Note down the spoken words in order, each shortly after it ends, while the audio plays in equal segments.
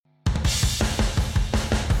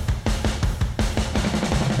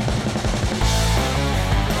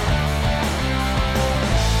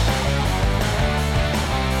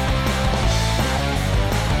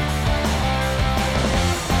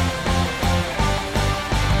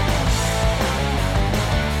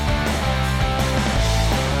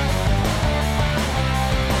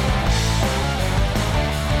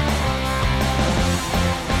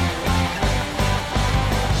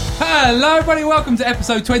Hello everybody, welcome to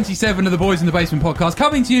episode 27 of the Boys in the Basement podcast,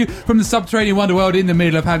 coming to you from the subterranean wonderworld in the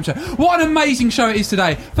middle of Hampshire. What an amazing show it is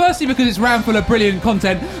today. Firstly because it's rammed full of brilliant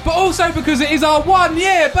content, but also because it is our 1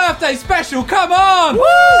 year birthday special. Come on! Woo!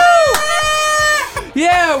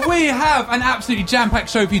 Yeah, we have an absolutely jam-packed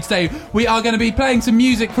show for you today. We are going to be playing some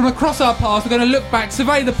music from across our past. We're going to look back,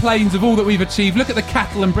 survey the plains of all that we've achieved, look at the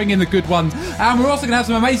cattle and bring in the good ones. And we're also going to have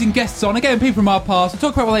some amazing guests on, again, people from our past, to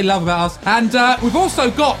talk about what they love about us. And we've also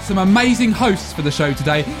got some amazing hosts for the show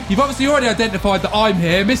today. You've obviously already identified that I'm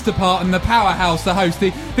here, Mr Parton, the powerhouse, the host,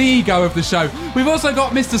 the ego of the show. We've also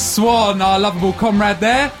got Mr Swan, our lovable comrade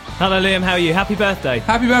there. Hello Liam, how are you? Happy birthday.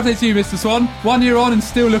 Happy birthday to you, Mr Swan. 1 year on and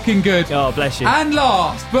still looking good. Oh, bless you. And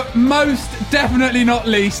last, but most definitely not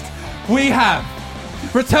least, we have,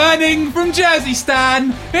 returning from Jersey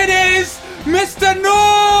Stan, it is Mr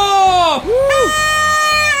North!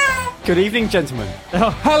 Good evening, gentlemen.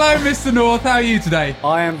 Hello, Mr North, how are you today?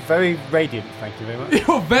 I am very radiant, thank you very much.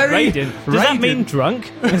 You're very... Radiant. Does that mean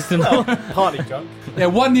drunk, Mr North? Partly drunk. Yeah,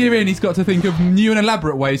 1 year in, he's got to think of new and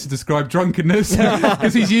elaborate ways to describe drunkenness,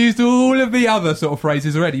 because he's used all of the other sort of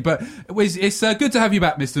phrases already. But it's good to have you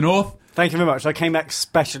back, Mr North. Thank you very much. I came back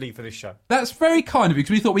specially for this show. That's very kind of you,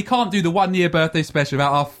 because we thought we can't do the 1 year birthday special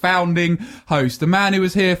without our founding host, the man who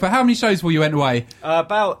was here for how many shows before you went away?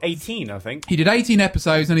 About 18, I think. He did 18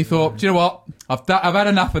 episodes and he thought, do you know what? I've had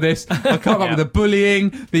enough of this. I've come up with the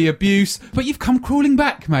bullying, the abuse. But you've come crawling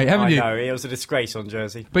back, mate, haven't you? I know, it was a disgrace on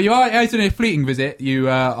Jersey. But you are, it's only a fleeting visit you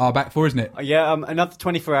are back for, isn't it? Yeah, another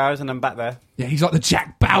 24 hours and I'm back there. Yeah, he's like the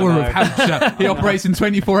Jack Bauer of Hampshire. He operates in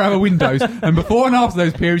 24-hour windows. And before and after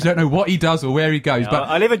those periods, you don't know what he does or where he goes. But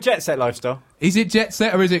I live a jet-set lifestyle. Is it jet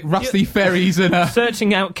set or is it rusty ferries and...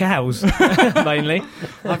 Searching out cows, mainly.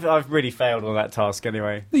 I've really failed on that task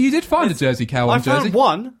anyway. You did find a Jersey cow on Jersey. I found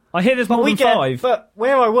one. I hear there's more than 5. But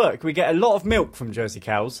where I work, we get a lot of milk from Jersey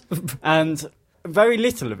cows. And very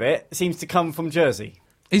little of it seems to come from Jersey.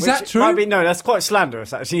 Is that true? No, that's quite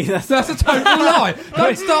slanderous, actually. That's a total lie.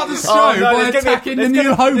 Don't start the show by attacking the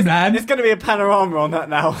new homeland. There's going to be a panorama on that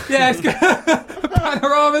now. Yeah, it's a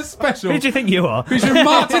panorama special. Who do you think you are? Featuring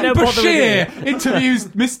Martin Bashir interviews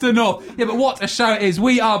Mr North. Yeah, but what a show it is.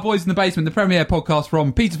 We are Boys in the Basement, the premiere podcast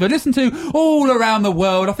from Petersfield. Listen to all around the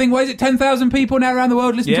world. I think, 10,000 people now around the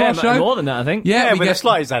world listen to our show? More than that, I think. Yeah, with a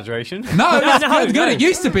slight exaggeration. No, that's good. It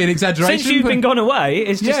used to be an exaggeration. Since you've been gone away,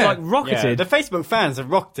 it's just rocketed. Yeah, the Facebook fans have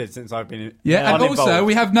rocketed since I've been and also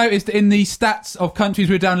we have noticed in the stats of countries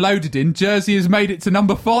we're downloaded in, Jersey has made it to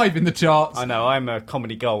number 5 in the charts. I know, I'm a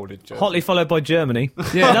comedy gold in Jersey. Hotly followed by Germany.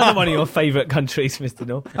 Yeah, another one of your favourite countries, Mr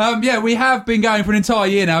North. We have been going for an entire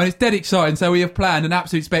year now and it's dead exciting, so we have planned an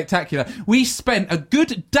absolute spectacular. We spent a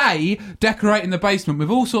good day decorating the basement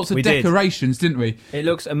with all sorts of decorations, didn't we? It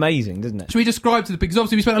looks amazing, doesn't it? Should we describe to the... Because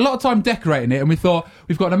obviously we spent a lot of time decorating it and we thought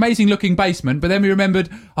we've got an amazing looking basement, but then we remembered,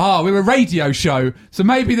 we're a radio show, so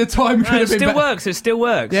maybe the time could have been better. It still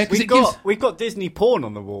works. Yeah, we've got Disney porn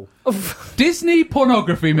on the wall. Disney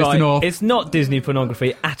pornography, Mr. North. It's not Disney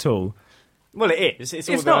pornography at all. Well, it is. It's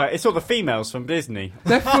all the females from Disney.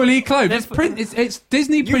 They're fully clothed. It's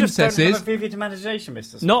Disney princesses. You just don't have a vivid imagination, Mr.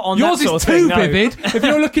 Smith. Not on Yours that sort is of thing, too vivid if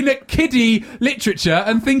you're looking at kiddie literature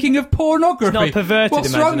and thinking of pornography. It's not perverted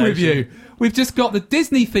What's wrong with you? We've just got the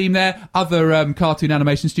Disney theme there. Other cartoon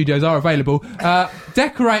animation studios are available.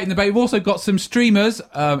 Decorating the bay. We've also got some streamers.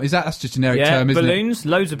 That's just a generic term, isn't balloons,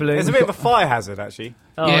 loads of balloons. There's a bit of a fire hazard, actually.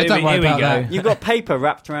 Oh, yeah, don't worry about that. You've got paper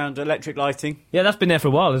wrapped around electric lighting. Yeah, that's been there for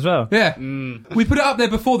a while as well. Yeah. We put it up there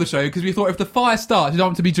before the show because we thought if the fire starts, you don't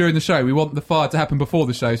want it to be during the show. We want the fire to happen before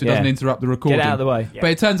the show so it doesn't interrupt the recording. Get out of the way. But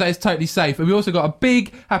it turns out it's totally safe. And we also got a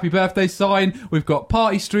big happy birthday sign. We've got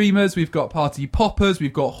party streamers. We've got party poppers.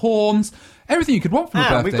 We've got horns. Everything you could want from a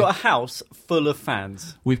birthday. We've got a house full of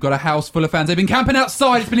fans. We've got a house full of fans. They've been camping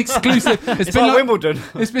outside. It's been exclusive. It's been like Wimbledon.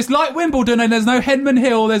 It's like Wimbledon, and there's no Henman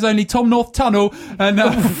Hill. There's only Tom North Tunnel and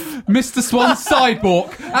Mr Swan's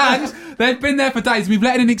sidewalk. And they've been there for days. We've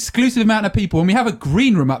let in an exclusive amount of people, and we have a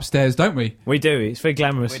green room upstairs, don't we? We do. It's very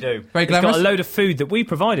glamorous. We do. Very glamorous. It's got a load of food that we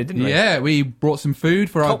provided, didn't we? Yeah, we brought some food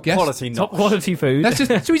for our guests. Top quality food.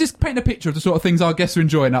 Should we just paint a picture of the sort of things our guests are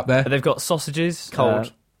enjoying up there? They've got sausages.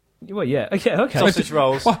 Cold. Well, yeah. Okay. Sausage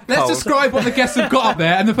rolls. Well, let's describe what the guests have got up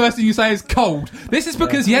there, and the first thing you say is cold. This is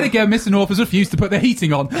because yet again Mr North has refused to put the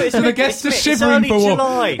heating on, so the guests are shivering for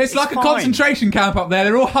warmth. It's like a concentration camp up there.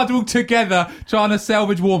 They're all huddled together trying to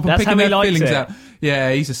salvage warmth and picking their feelings out.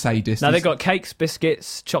 Yeah, he's a sadist. Now they've got cakes,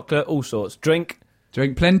 biscuits, chocolate, all sorts. Drink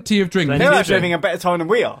plenty of drink. They're actually having a better time than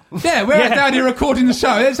we are. Yeah, we're down here recording the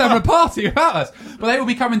show. They're just having a party without us. But they will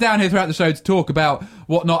be coming down here throughout the show to talk about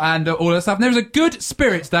whatnot, and all that stuff. And there was a good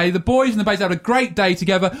spirits day. The boys and the babes had a great day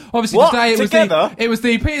together. Obviously, What? today Together? it was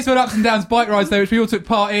the Petersfield Ups and Downs bike rides day, which we all took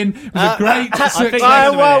part in. It was a great success.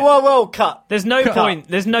 Whoa, cut. There's no point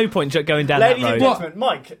going down Ladies that and road. gentlemen,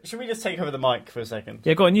 Mike, should we just take over the mic for a second?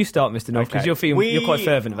 Yeah, go on, you start, Mr. North, because you're quite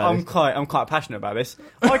fervent about this. I'm quite passionate about this.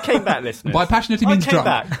 I came back, listeners. By passionate, he means drunk.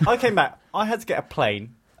 I came back. I had to get a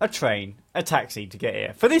plane, a train, a taxi to get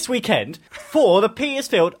here for this weekend for the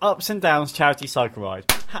Petersfield Ups and Downs charity cycle ride.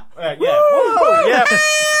 Yeah.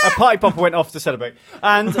 A party popper went off to celebrate,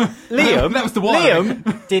 and Liam, That was the one.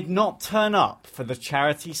 Liam did not turn up for the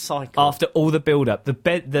charity cycle. After all the build-up, the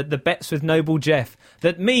bets with Noble Jeff,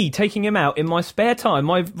 that me taking him out in my spare time,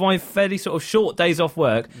 my fairly sort of short days off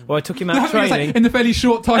work, where I took him out training. In the fairly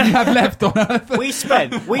short time you have left on Earth.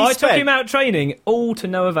 I took him out training, all to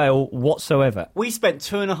no avail whatsoever. We spent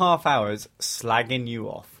 2.5 hours slagging you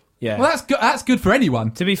off. Yeah. Well, that's good for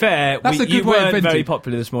anyone. To be fair, you weren't very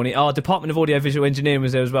popular this morning. Our Department of Audio Visual Engineering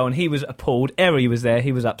was there as well, and he was appalled. Eri was there,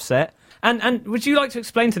 he was upset. And would you like to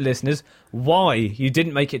explain to the listeners why you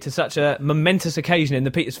didn't make it to such a momentous occasion in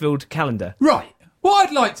the Petersfield calendar? Right. What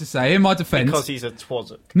I'd like to say, in my defence... Because he's a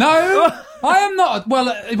twazzock. No, I am not. Well,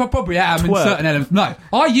 I probably am in certain elements. No,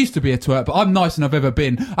 I used to be a twerp, but I'm nicer than I've ever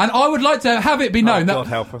been. And I would like to have it be known God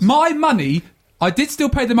help that us. my money... I did still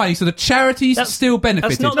pay the money, so the charities still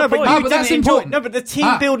benefited. That's not the point. But that's important. No, but the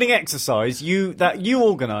team building exercise that you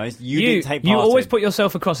organised, you didn't take part You always in. put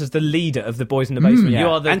yourself across as the leader of the boys in the basement. Yeah. You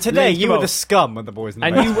are the and today least you were role. the scum of the boys in the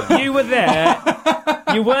And basement. you were there.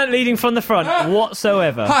 You weren't leading from the front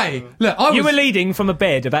whatsoever. Hey, look, You were leading from a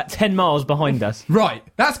bed about 10 miles behind us. Right,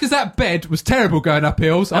 that's because that bed was terrible going up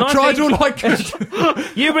hills. And I tried all I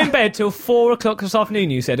could. You were in bed till 4 o'clock this afternoon,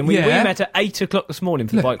 you said, and we Yeah. met at 8 o'clock this morning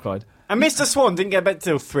for the bike ride. And Mr Swan didn't get to bed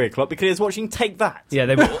till 3 o'clock because he was watching Take That. Yeah,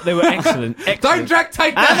 they were excellent. Don't drag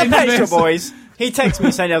Take That And the into Pet Shop this. Boys. He texted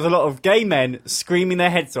me saying there was a lot of gay men screaming their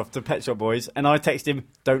heads off to Pet Shop Boys, and I texted him,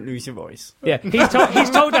 "Don't lose your voice." Yeah, he's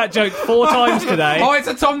told that joke 4 times today, Oh, it's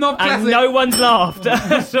a Tom Knob classic. and no one's laughed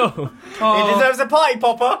at all. He deserves a party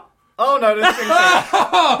popper. Oh no, there's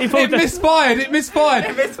It misfired. It misfired.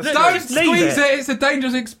 Don't Just leave squeeze it. it. It's a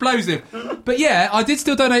dangerous explosive. But yeah, I did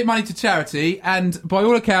still donate money to charity, and by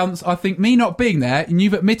all accounts, I think me not being there, and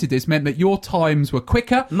you've admitted this, meant that your times were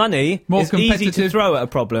quicker. Money More is easy to competitive. throw at a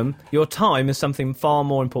problem. Your time is something far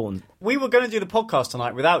more important. We were going to do the podcast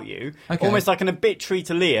tonight without you, Okay. almost like an obituary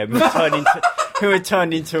to Liam, who had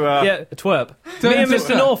turned into a... Yeah, a twerp. Turn Me and into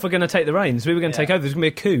Mr a- North were going to take the reins. We were going to take over. There's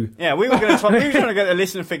going to be a coup. Yeah, we were trying to get the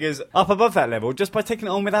listener figures up above that level just by taking it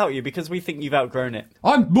on without you because we think you've outgrown it.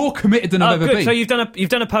 I'm more committed than I've Oh, ever good. been. So you've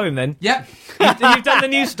done a poem then. Yep. You've done the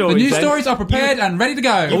news stories. The news then. stories are prepared and ready to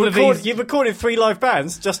go. All of these- You've recorded 3 live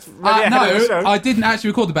bands just ready ahead of the show. No, I didn't actually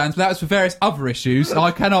record the bands, but that was for various other issues. I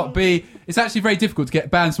cannot be... It's actually very difficult to get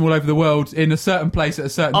bands from all over the world in a certain place at a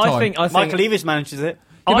certain time. I think Michael Eavis manages it.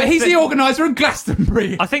 Yeah, but I he's think- the organiser in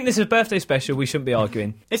Glastonbury. I think this is a birthday special. We shouldn't be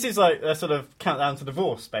arguing. This is like a sort of countdown to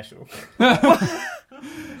divorce special.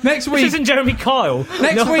 Next This week... isn't Jeremy Kyle.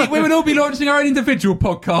 Next week, we will all be launching our own individual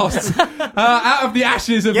podcasts out of the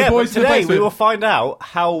ashes of Yeah, the but boys in the today basement. we will find out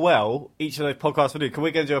how well each of those podcasts will do. Because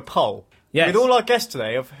we're going to do a poll Yes. with all our guests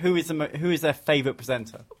today of who is their favourite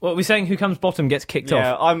presenter. What are we saying? Who comes bottom gets kicked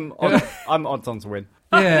Yeah, off. I'm odds on to win.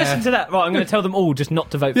 Yeah. Listen to that. Right, I'm going to tell them all just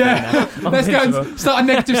not to vote for me Yeah, now. let's go and start a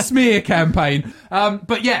negative smear campaign.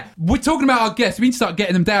 But yeah, we're talking about our guests. We need to start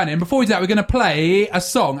getting them down here. And before we do that, we're going to play a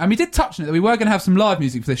song. And we did touch on it that we were going to have some live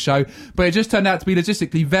music for this show, but it just turned out to be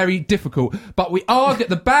logistically very difficult. But we are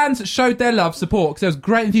the bands that showed their love, support, because there was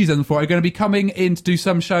great enthusiasm for it, are going to be coming in to do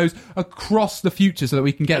some shows across the future so that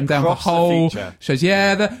we can get them down for Across the whole future. shows.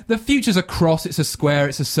 Yeah, the future's a cross, it's a square,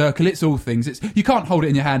 it's a circle, it's all things. You can't hold it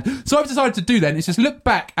in your hand. So what I've decided to do then is just look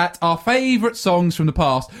back at our favourite songs from the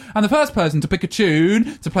past. And the first person to pick a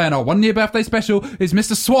tune to play on our 1 year birthday special is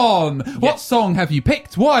Mr Swan. What song have you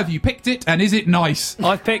picked? Why have you picked it? And is it nice?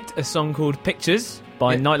 I've picked a song called Pictures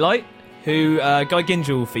by Nightlight, who Guy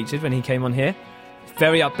Gingell featured when he came on here.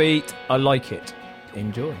 Very upbeat. I like it.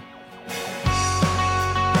 Enjoy.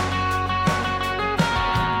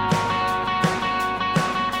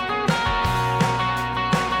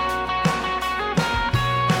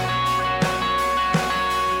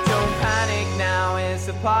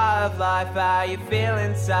 Part of life, how you feel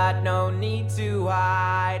inside, no need to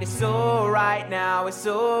hide. It's alright now, it's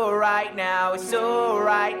alright now, it's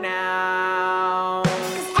alright now.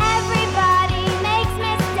 Everybody makes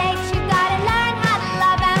mistakes, you gotta learn how to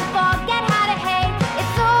love and forget how to hate.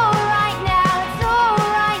 It's alright now, it's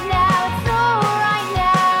alright now, it's alright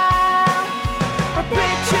now. A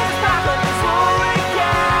picture's perfect, it's all we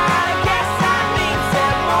can. I guess that means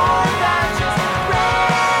they're more than just red.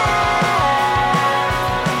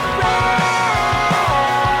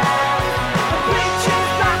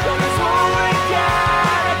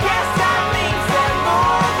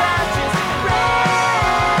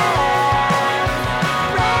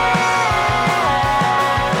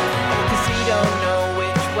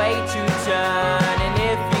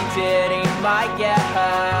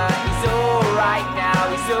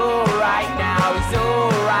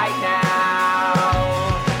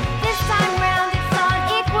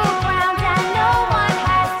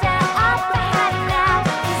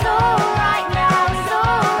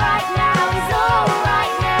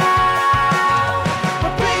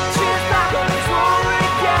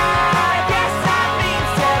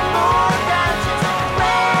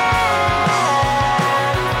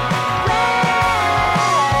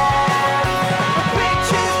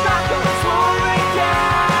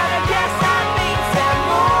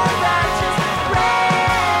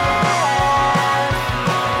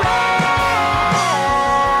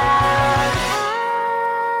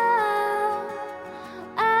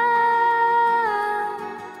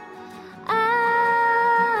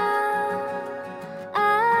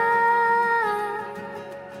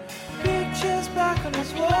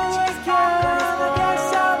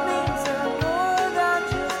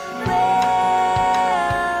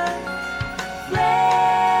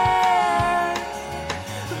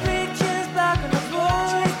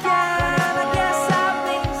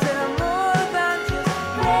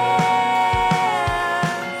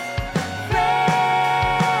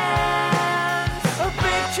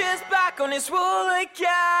 back on this wall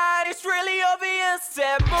again. It's really obvious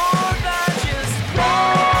that more than just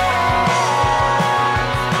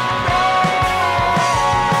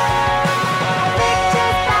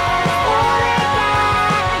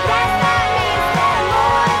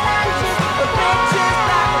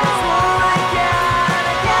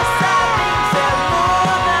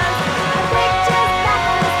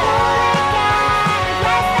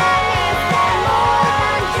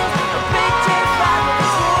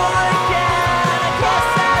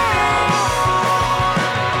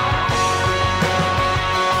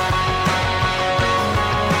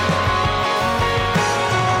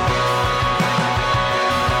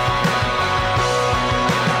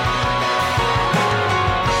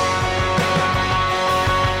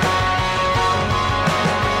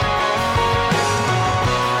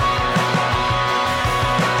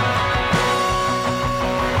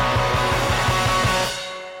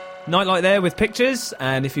Nightlight there with pictures,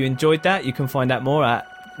 and if you enjoyed that, you can find out more at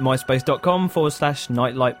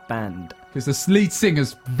myspace.com/nightlightband. Because the lead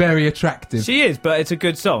singer's very attractive. She is, but it's a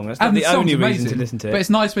good song. That's not And the song's only amazing. reason to listen to it. But it's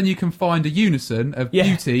nice when you can find a unison of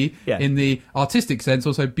beauty in the artistic sense,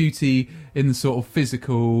 also beauty in the sort of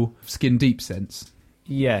physical, skin-deep sense.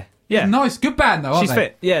 Yeah. Nice, good band though, aren't She's they?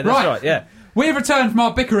 fit. Yeah, that's right, yeah. We've returned from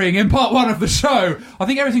our bickering in part 1 of the show. I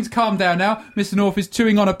think everything's calmed down now. Mr. North is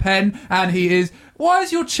chewing on a pen, and he is... Why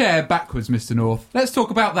is your chair backwards, Mr. North? Let's talk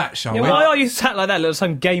about that, shall we? Why are you sat like that, like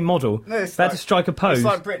some gay model? No, it's About like- to strike a pose. It's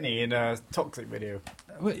like Britney in a Toxic video.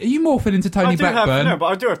 Are you morphing into Tony Blackburn? But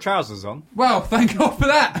I do have trousers on. Well, thank God for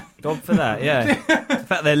that. God for that, yeah. The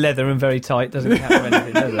fact they're leather and very tight doesn't count for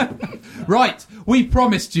anything, does it? Right, we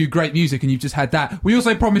promised you great music and you've just had that. We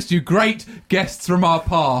also promised you great guests from our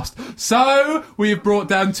past. So, we have brought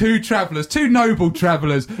down 2 travellers, 2 noble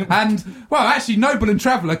travellers. And, well, actually, noble and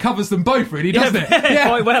traveller covers them both, really, doesn't it? Yeah,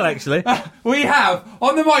 quite well, actually. We have,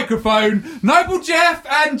 on the microphone, Noble Jeff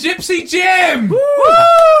and Gypsy Jim! Woo!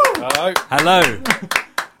 Hello.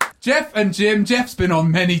 Jeff and Jim. Jeff's been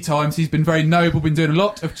on many times. He's been very noble, been doing a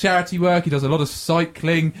lot of charity work. He does a lot of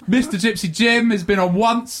cycling. Mr. Gypsy Jim has been on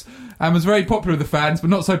once and was very popular with the fans,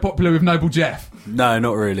 but not so popular with Noble Jeff. No,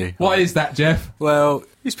 not really. Why is that, Jeff? Well,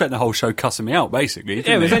 you spent the whole show cussing me out, basically.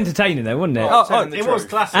 Yeah, it was entertaining, though, wasn't it? It was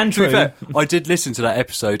classic. And To be true. fair, I did listen to that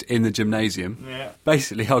episode in the gymnasium. Yeah.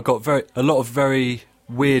 Basically, I got a lot of very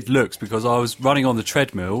weird looks because I was running on the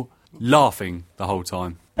treadmill, laughing the whole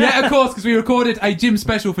time. Yeah, of course, because we recorded a gym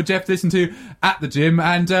special for Jeff to listen to at the gym,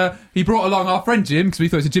 and he brought along our friend Jim, because we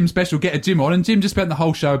thought it was a gym special, get a gym on, and Jim just spent the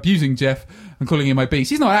whole show abusing Jeff and calling him obese.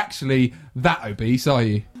 He's not actually that obese, are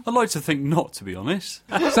you? I'd like to think not, to be honest.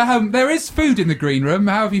 So there is food in the green room.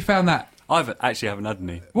 How have you found that? I haven't had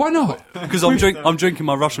any. Why not? Because I'm drinking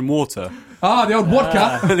my Russian water. Ah, the old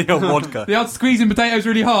vodka. The old vodka. The old squeezing potatoes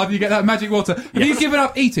really hard and you get that magic water. Have you given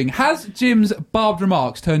up eating? Has Jim's barbed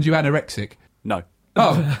remarks turned you anorexic? No.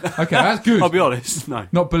 Oh, okay, that's good. I'll be honest, no.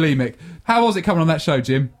 Not bulimic. How was it coming on that show,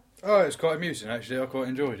 Jim? Oh, it was quite amusing, actually. I quite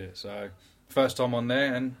enjoyed it. So, first time on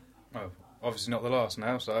there, and, well, obviously not the last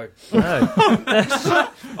now, so...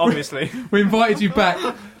 Obviously. We invited you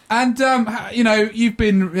back. And, you know, you've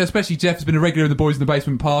been, especially Jeff, has been a regular in the Boys in the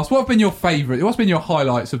Basement past. What have been your favourite? What's been your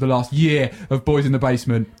highlights of the last year of Boys in the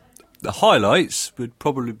Basement? The highlights would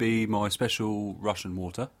probably be my special Russian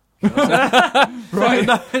water. Right?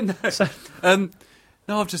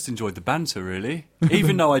 No, I've just enjoyed the banter, really.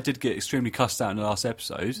 Even though I did get extremely cussed out in the last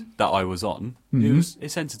episode that I was on,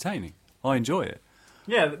 it's entertaining. I enjoy it.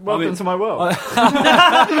 Yeah, welcome to my world.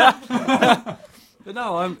 But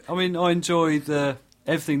no, I enjoy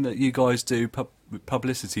everything that you guys do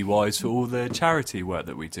publicity-wise for all the charity work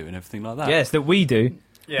that we do and everything like that. Yes, that we do.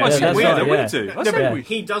 Yeah, I said that's we right, do. yeah. I said we.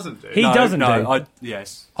 he doesn't do. He doesn't do.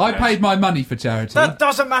 Yes. I paid my money for charity. That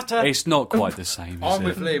doesn't matter. It's not quite the same, is I'm it?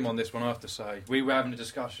 with Liam on this one, I have to say. We were having a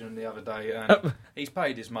discussion the other day, and he's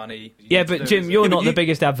paid his money. Yeah, but Jim, you're not the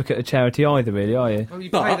biggest advocate of charity either, really, are you? Well, you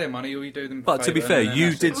But- pay their money, or you do them a But to be favour, fair, and then you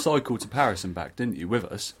that's did it. cycle to Paris and back, didn't you, with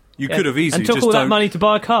us? You Yeah. could have easily And took just all that money to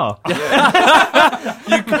buy a car. You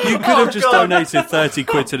could have just donated 30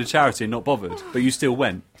 quid to the charity and not bothered, but you still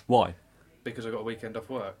went. Why? Because I got a weekend off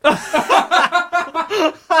work.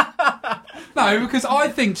 No, because I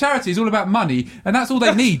think charity is all about money, and that's all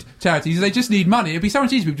they need, charities. They just need money. It'd be so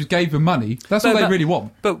much easier if we just gave them money. That's all they really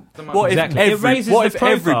want. But what Exactly. if, It raises what the if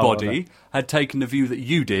profile everybody had taken the view that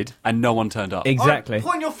you did and no one turned up? Exactly.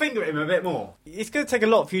 Point your finger at him a bit more. It's going to take a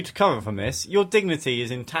lot for you to cover from this. Your dignity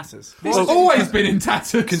is in tatters. It's always been in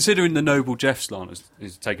tatters. Considering the noble Jeff slant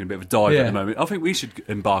is taking a bit of a dive Yeah. at the moment, I think we should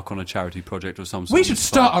embark on a charity project or some sort. We should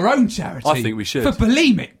start our own charity. I think we should. For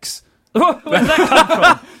bulimics. Where does that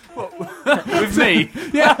come from? With me?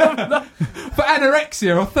 Yeah. For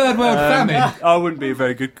anorexia or third world famine. I wouldn't be a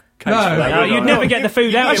very good case No. for that. No, would you'd I? never get the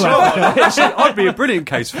food out. Actually, I'd be a brilliant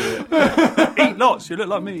case for it. Eat lots, you look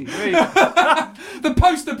like me. The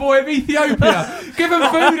poster boy of Ethiopia. Give them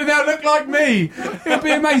food and they'll look like me. It'd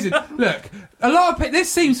be amazing. Look, a lot of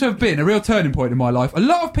this seems to have been a real turning point in my life. A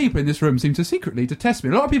lot of people in this room seem to secretly detest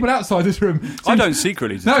me. A lot of people outside this room. I don't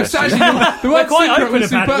secretly detest No, you. it's actually the word quite secret open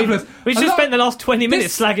was about it. superfluous. We A just lot- spent the last 20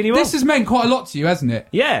 minutes slagging you This off. has meant quite a lot to you, hasn't it?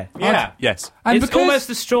 Yeah. Yeah. Yes. And It's because almost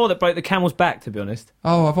the straw that broke the camel's back, to be honest.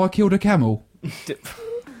 oh, have I killed a camel?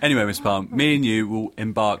 Anyway, Mr Parton, me and you will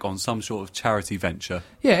embark on some sort of charity venture.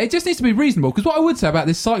 Yeah, it just needs to be reasonable. Because what I would say about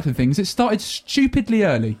this cycling thing is it started stupidly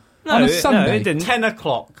early on a Sunday. it didn't. 10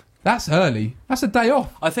 o'clock. That's early. That's a day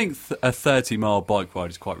off. I think a 30-mile bike ride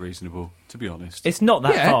is quite reasonable, to be honest. It's not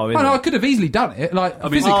that Yeah, far, is I know, I it? could have easily done it. Like I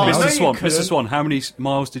mean, physically, I no, was- Mr. Swan, how many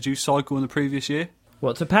miles did you cycle in the previous year?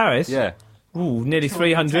 What, to Paris? Yeah. Ooh, nearly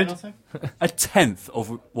 300. A tenth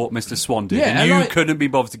of what Mr. Swan did, Yeah, and you like- couldn't be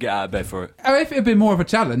bothered to get out of bed for it. Oh, if it had been more of a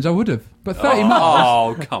challenge, I would have. But 30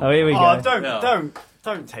 miles. Oh, come Oh, on. here we go. Oh, Yeah.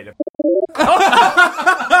 don't take the.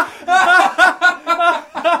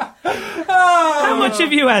 How much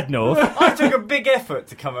have you had, North? I took a big effort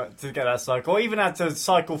to to get that cycle. I even had to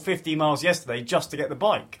cycle 50 miles yesterday just to get the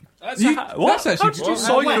bike. You- What? That's How actually did you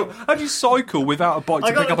cycle? How do you cycle without a bike I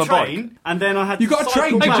to got pick the up a bike? train, and then I had You to got a cycle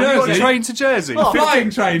train to back. You got a Jersey? train to Jersey. Oh. Flying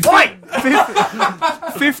train. Right,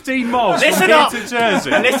 15 miles Listen from here up. to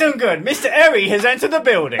Jersey. listen good. Mr. Airy has entered the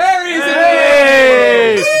building. There he is.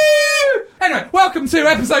 Hey! Woo! Anyway, welcome to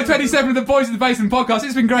episode 27 of the Boys in the Basement podcast.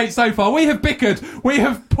 It's been great so far. We have bickered. We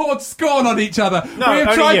have poured scorn on each other. No, we have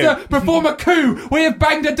only tried you. to perform a coup. We have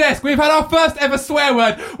banged a desk. We've had our first ever swear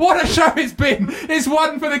word. What a show it's been. It's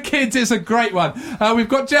one for the kids. It's a great one. We've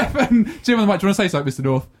got Jeff and Jim on the mic. Do you want to say something, Mr.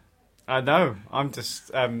 North? No, I'm just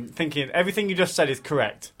thinking everything you just said is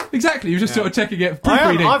correct. Exactly. You were just sort of checking it. I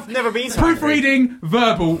am. Proofreading. I've never been so angry. Proofreading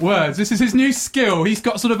verbal words. This is his new skill. He's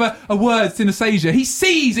got sort of a word synesthesia. He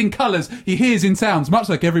sees in colours. He hears in sounds, much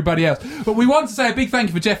like everybody else. But we want to say a big thank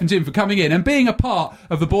you for Jeff and Jim for coming in and being a part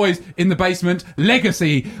of the Boys in the Basement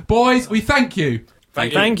legacy. Boys, we thank you.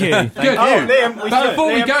 Thank you. Good. Oh, Liam, But before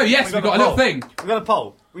we go, yes, we've got a little thing. We've got a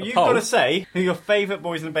poll. Well, you've poll? got to say who your favourite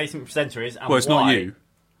Boys in the Basement presenter is and Well, it's why. not you.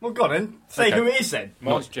 Well, go on then. Say Okay. who it is then.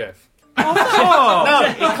 Mine's Jeff. No, it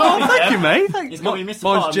can't be Thank Jeff. you, mate. It's got to be Mr.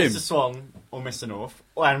 Mine's Parton, Jim. Mr. Swan, or Mr. North.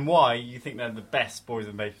 And why you think they're the best Boys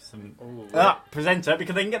in the Basement presenter,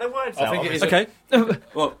 because they can get their words I out. think it is. Okay.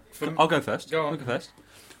 Well, I'll go first. Go on. I'll go first.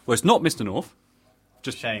 Well, it's not Mr. North.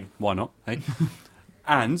 Just Shame. Why not? Hey.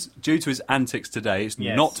 And due to his antics today, it's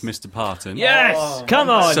Yes. not Mr. Parton. Yes! Oh, Come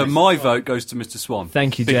on! So my vote goes to Mr. Swan.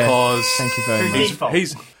 Thank you, Jeff. Because Thank you very Who much. default?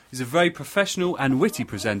 he's a very professional and witty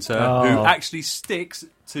presenter Oh. who actually sticks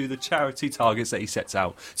to the charity targets that he sets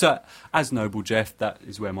out. So, as Noble Jeff, that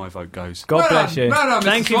is where my vote goes. God Well bless done. you. Well done, Mr.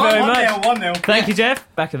 Thank you Swan. very 1-0, much. 1-0. Thank you,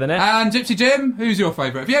 Jeff. Back of the net. And Gypsy Jim, who's your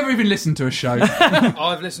favourite? Have you ever even listened to a show?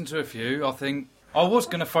 I've listened to a few. I think I was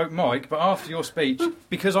going to vote Mike, but after your speech,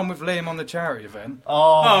 because I'm with Liam on the charity event,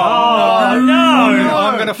 Oh, I'm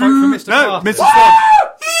going to vote for Mr. Parton. Mr. Swan.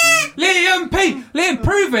 Liam,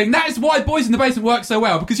 proving that is why Boys in the Basement works so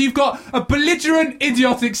well, because you've got a belligerent,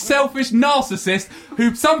 idiotic, selfish narcissist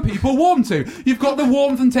who some people warm to. You've got the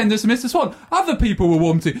warmth and tenderness of Mr. Swan. Other people will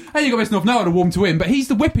warm to. And you've got Mr. North, no one will warm to him, but he's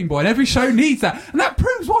the whipping boy, and every show needs that. And that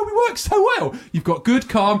proves why we work so well. You've got good,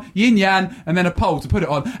 calm, yin-yang, and then a poll to put it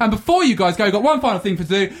on. And before you guys go, you've got one final thing to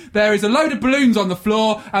do. There is a load of balloons on the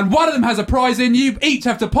floor, and one of them has a prize in. You each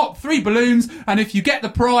have to pop 3 balloons, and if you get the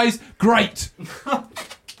prize, great.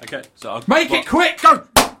 Okay, so I'll Make it quick! Go!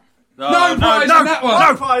 No prize in that one!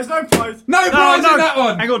 No prize, no prize. No prize in that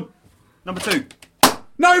one! Hang on. Number 2.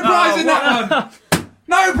 No prize in that one!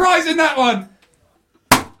 No prize in that one!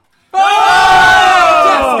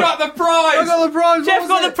 Oh! Jeff's got the prize! the prize. Jeff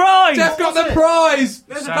got the prize! Jeff got the prize!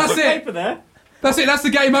 There's a That's piece of it! paper there. That's it, that's the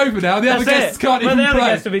game over now. The other That's guests it. can't Well, even the other play.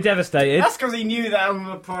 guests will be devastated. That's because he knew that had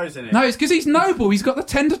a prize in it. No, it's because he's noble. He's got the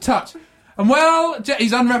tender touch. And well,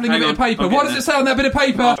 he's unravelling a Hang bit on, of paper. I'm What getting does it say on that bit of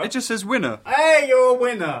paper? It just says winner. Hey, you're a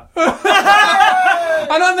winner.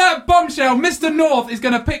 And on that bombshell, Mr. North is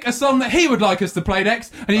going to pick a song that he would like us to play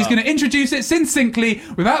next, and he's going to introduce it succinctly,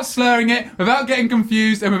 without slurring it, without getting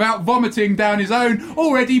confused, and without vomiting down his own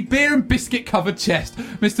already beer and biscuit covered chest.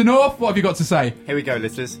 Mr. North, what have you got to say? Here we go,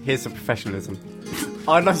 listeners. Here's some professionalism.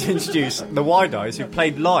 I'd like to introduce the Wide Eyes, who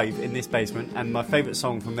played live in this basement, and my favourite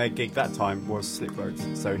song from their gig that time was Slip Roads.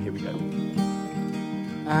 So here we go.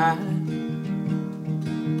 I've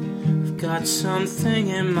got something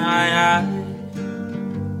in my eye,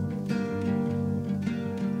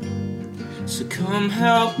 So come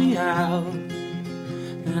help me out,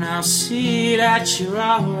 and I'll see that you're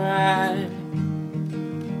alright.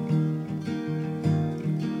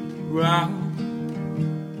 Run,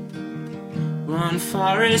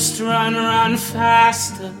 Forrest, run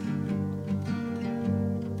faster,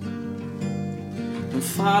 and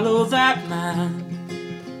follow that man,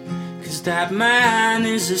 'cause that man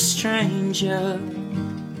is a stranger.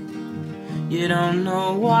 You don't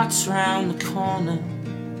know what's round the corner.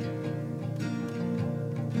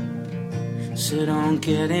 So don't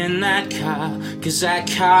get in that car, 'cause that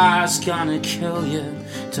car's gonna kill you.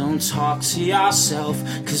 Don't talk to yourself,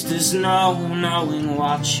 'cause there's no knowing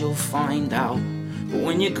what you'll find out. But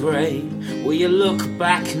when you're grey, will you look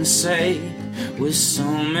back and say, with so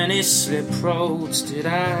many slip roads, did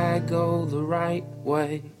I go the right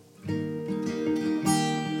way?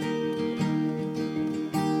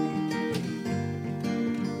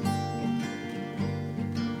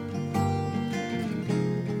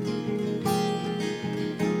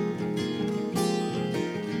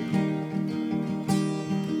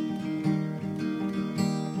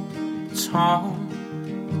 Tom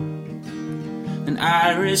and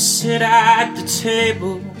Iris sit at the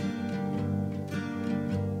table,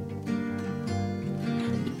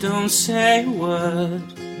 but don't say a word.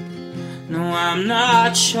 No, I'm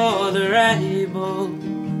not sure they're able.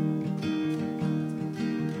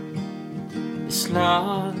 It's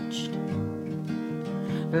lodged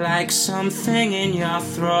like something in your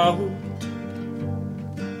throat,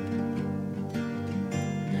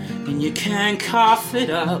 and you can't cough it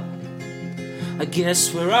up. I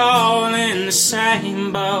guess we're all in the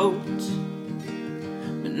same boat,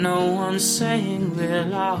 but no one's saying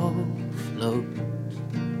we'll all float.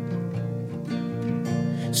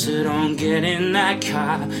 So don't get in that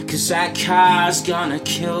car, 'cause that car's gonna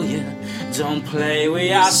kill you. Don't play with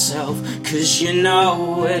yourself, 'cause you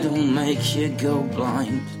know it'll make you go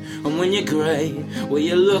blind. And when you're grey, will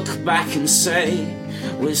you look back and say,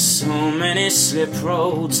 with so many slip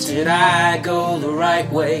roads, did I go the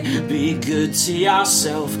right way? Be good to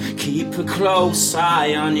yourself, keep a close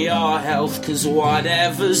eye on your health, 'cause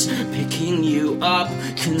whatever's picking you up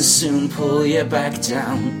can soon pull you back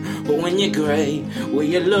down. But when you're grey, will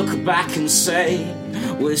you look back and say,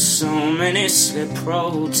 with so many slip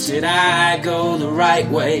roads, did I go the right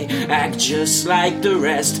way? Act just like the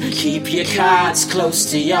rest, keep your cards close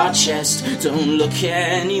to your chest. Don't look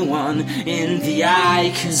anyone in the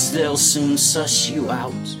eye, 'cause they'll soon suss you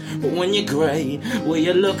out. But when you're grey, will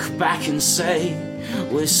you look back and say,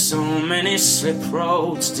 with so many slip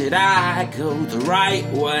roads, did I go the right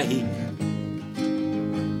way?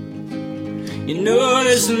 You know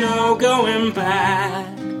there's no going back,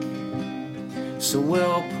 so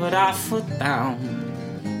we'll put our foot down.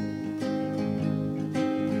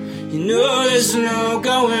 You know there's no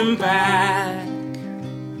going back,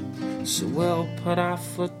 so we'll put our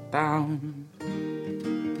foot down.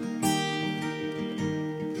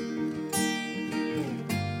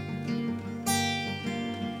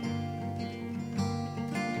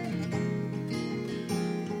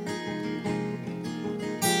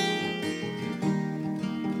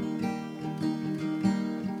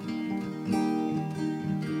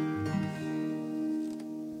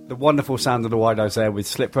 The wonderful sound of the Wide Eyes there with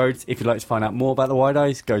Slip Roads. If you'd like to find out more about the Wide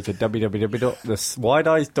Eyes, go to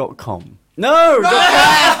www.thewideeyes.com. No!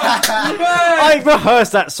 I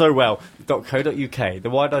rehearsed that so well. .co.uk.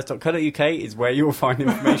 Thewideeyes.co.uk is where you will find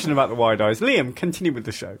information about the Wide Eyes. Liam, continue with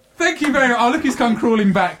the show. Thank you very much. Oh, look who's come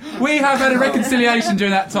crawling back. We have had a reconciliation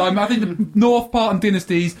during that time. I think the North Parton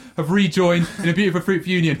dynasties have rejoined in a beautiful fruitful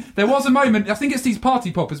union. There was a moment, I think it's these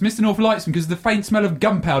party poppers, Mr North likes them because of the faint smell of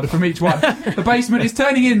gunpowder from each one. The basement is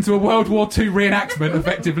turning into a World War II reenactment,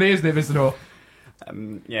 effectively, isn't it, Mr North?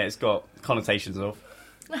 Yeah, it's got connotations of.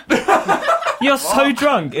 You're so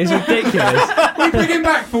drunk, it's ridiculous. We bring him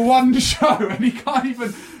back for one show and he can't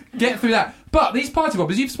even get through that. But these party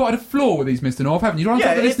poppers, you've spotted a flaw with these, Mr North, haven't you? You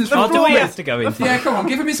Yeah, the listeners the from Do we have to go into Yeah, come on,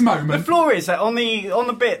 give him his moment. The flaw is that on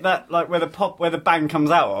the bit that like where the bang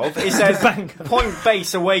comes out of, it says point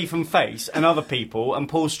base away from face and other people and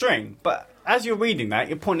pull string. But as you're reading that,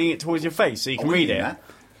 you're pointing it towards your face so you can read it. That.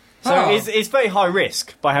 So it's very high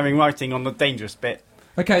risk by having writing on the dangerous bit.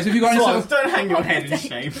 Okay, so if you've got any sort of... Don't hang your head in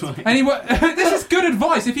shame. This is good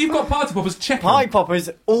advice. If you've got party poppers, check them. Party poppers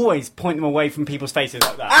always point them away from people's faces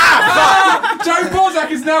like that. Joe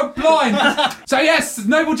Bozak is now blind. So yes,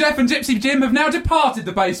 Noble Jeff and Gypsy Jim have now departed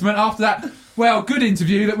the basement after that, well, good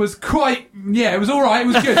interview that was quite... Yeah, it was all right, it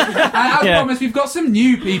was good. And as promised, we've got some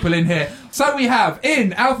new people in here. So we have,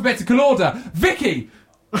 in alphabetical order, Vicky,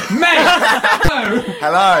 Meg,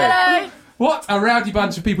 Hello. What a rowdy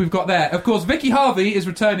bunch of people we've got there. Of course, Vicky Harvey is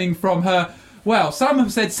returning from her Well, some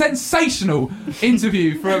have said sensational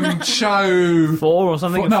interview from show 4 or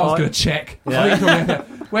something. No, I was going to check. Yeah.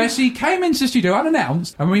 Where she came into the studio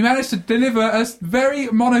unannounced, and we managed to deliver a very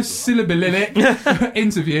monosyllabic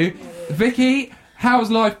interview. Vicky, how's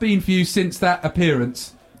life been for you since that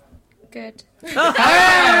appearance? Good.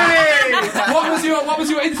 Hey! What was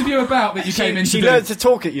your interview about that you came in to She do? learned to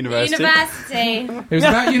talk at university. University. It was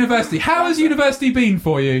about university. How has university been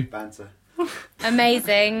for you? Banter.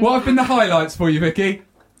 Amazing. What have been the highlights for you, Vicky?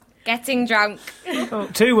 Getting drunk.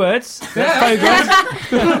 2 words. Yeah.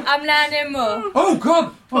 I'm learning more. Oh,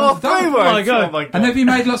 God. Oh, 3 words. Oh, my God. Oh, my God. And have you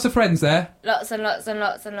made lots of friends there? Lots and lots and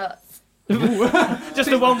lots and lots. Just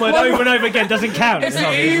the one word over and over again doesn't count. It's an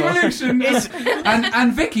evolution.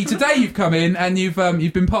 and Vicky, today you've come in and you've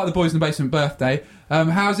been part of the Boys in the Basement birthday.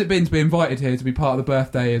 How's it been to be invited here to be part of the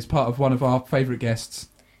birthday as part of one of our favourite guests?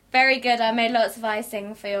 Very good. I made lots of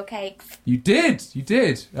icing for your cakes. You did.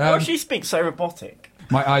 She speaks so robotic.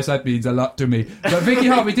 My eyesight means a lot to me. But Vicky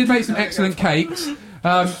Harvey did make some excellent cakes.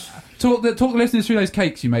 Talk the listeners through those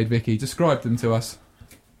cakes you made, Vicky. Describe them to us.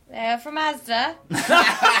 They're from Asda.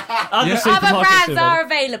 Other Other brands are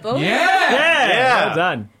available. Yeah. Well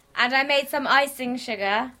done. And I made some icing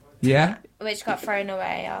sugar, Yeah. which got thrown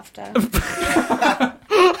away after.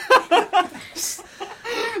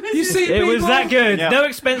 You see, It was that good. Yeah. No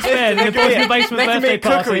expense spared in the Boys in the Basement There can be birthday a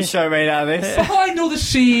cookery party. show made out of this. Behind all the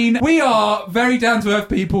sheen, we are very down-to-earth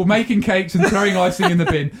people making cakes and throwing icing in the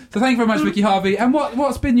bin. So thank you very much, Vicky Harvey. And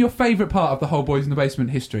what's been your favourite part of the whole Boys in the Basement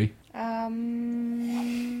history?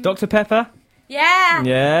 Dr. Pepper? Yeah.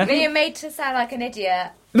 Yeah. Being made to sound like an idiot.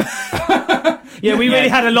 Yeah, we really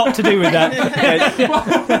had a lot to do with that.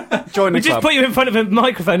 Join the We just club. put you in front of a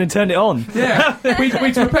microphone and turned it on. Yeah, we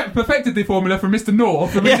perfected the formula from Mr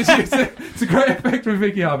North, and we just used it to great effect with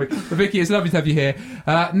Vicky Harvey. But Vicky, it's lovely to have you here.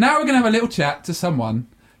 Now we're going to have a little chat to someone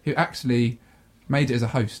who actually made it as a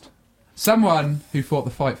host. Someone who fought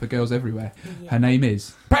the fight for girls everywhere. Her name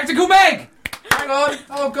is Practical Meg! Hang on.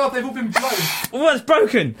 Oh, God, they've all been blown. Oh, it's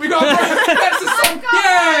broken. We got that's the song.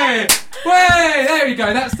 Yay! Way! There we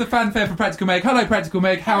go. That's the fanfare for Practical Meg. Hello, Practical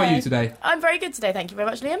Meg. How are you today? I'm very good today, thank you very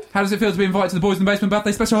much, Liam. How does it feel to be invited to the Boys in the Basement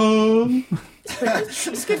birthday special? It's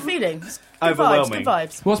a good feeling. It's good Overwhelming.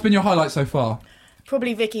 vibes. What's been your highlight so far?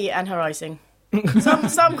 Probably Vicky and her icing.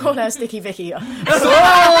 Some call her Sticky Vicky. Well,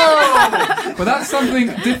 that's something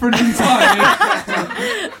different entirely.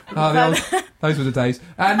 Those were the days.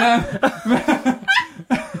 And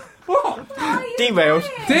what? Derailed.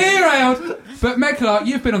 Derailed. But Meg Clark,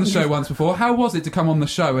 you've been on the show once before. How was it to come on the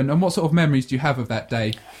show, and what sort of memories do you have of that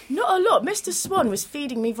day? Not a lot. Mr Swan was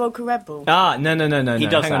feeding me vodka Red Bull. No. He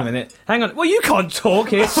does Hang on that. a minute. Hang on. Well, you can't talk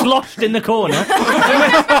here, sloshed in the corner.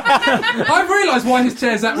 I've realised why his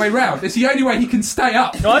chair's that way round. It's the only way he can stay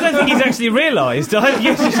up. No, I don't think he's actually realised.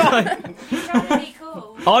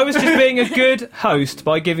 I was just being a good host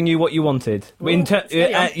by giving you what you wanted.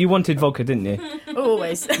 You wanted vodka, didn't you?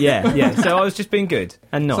 Always. Yeah. So I was just being good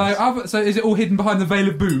and nice. So is it all hidden behind the veil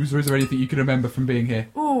of booze, or is there anything you can remember from being here?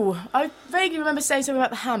 Ooh, I vaguely remember saying something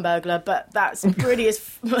about the Hamburglar, but that's really as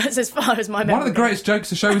far as my memory. One of the greatest jokes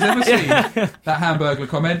the show has ever seen. That Hamburglar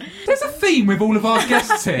comment. There's a theme with all of our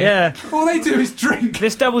guests here. Yeah. All they do is drink.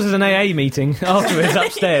 This doubles as an AA meeting afterwards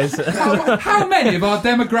upstairs. How many of our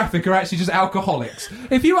demographic are actually just alcoholics?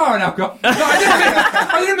 If you are an alcoholic... No,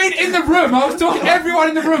 I didn't mean in the room. I was talking everyone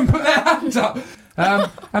in the room put their hands up.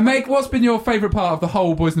 And Meg, what's been your favourite part of the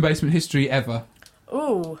whole Boys in the Basement history ever?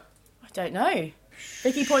 Ooh, I don't know.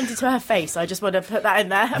 Vicky pointed to her face. I just want to put that in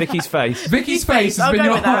there. Vicky's face. Vicky's face has been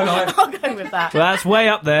your highlight. I'll go with that. Well, that's way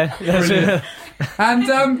up there. Brilliant.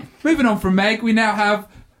 And moving on from Meg, we now have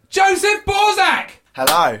Joseph Borzak!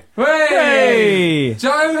 Hello. Hey!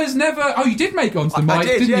 Joe has never... Oh, you did make it onto the mic,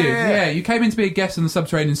 did, didn't you? yeah. You came in to be a guest on the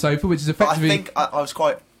Subterranean Sofa, which is But I effectively... think I was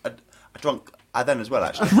quite a drunk then as well,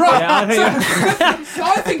 actually. Right! Yeah,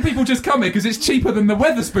 I think people just come here because it's cheaper than the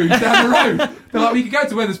Wetherspoons down the road. They're like, we could go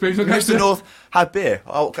to Wetherspoons. We'll go Mr to... North had beer.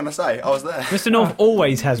 Oh, what can I say? I was there. Mr. North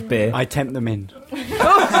always has beer. I tempt them in.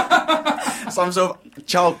 Some sort of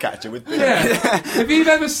child catcher with beer. Yeah. If you've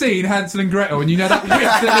ever seen Hansel and Gretel and you know that witch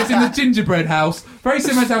that lives in the gingerbread house, very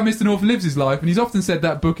similar to how Mr. North lives his life, and he's often said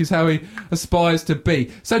that book is how he aspires to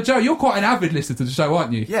be. So, Joe, you're quite an avid listener to the show,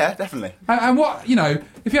 aren't you? Yeah, definitely. And what,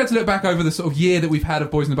 if you had to look back over the sort of year that we've had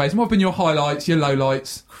of Boys in the Basement, what have been your highlights, your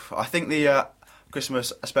lowlights? I think the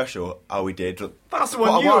Christmas special we did. That's the quite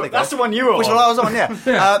one a while ago. That's the one you were Which on. one I was on, yeah.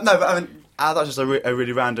 Yeah. No, but I mean, that was just a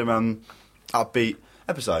really random, upbeat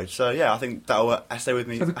episode. So yeah, I think that'll stay with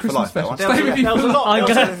me So the for Christmas life. That special. one. Stay with you There was a for lot. life.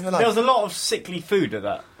 There was a lot of sickly food at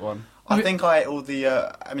that one. I think I ate all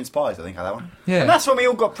the mince pies. I think I had that one. Yeah. And that's when we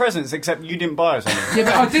all got presents, except you didn't buy us any. Yeah,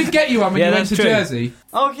 but I did get you one when you went to Jersey.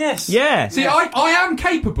 Oh, yes. Yeah. See, I am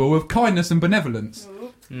capable of kindness and benevolence.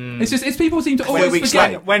 It's people seem to always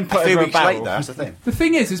forget. When put a few over a weeks later, barrel. that's the thing. The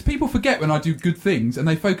thing is people forget when I do good things and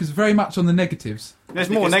they focus very much on the negatives. There's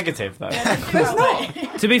more negative, though. There's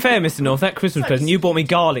not. To be fair, Mr. North, that Christmas present, you bought me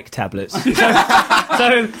garlic tablets. So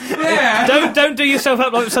Yeah. don't do yourself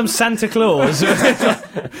up like some Santa Claus. You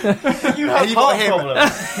have you heart got him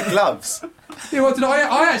problems. gloves. Yeah, what did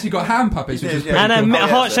I actually got hand puppets, which is Yeah. pretty And cool. a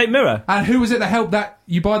heart-shaped mirror. And who was it that helped that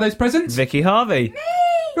you buy those presents? Vicky Harvey.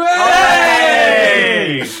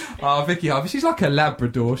 Hey! Oh, Vicky Harvey, she's like a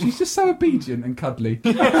Labrador. She's just so obedient and cuddly.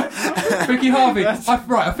 Vicky Harvey, I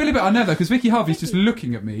feel a bit unnerved because Vicky Harvey's just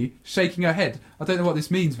looking at me, shaking her head. I don't know what this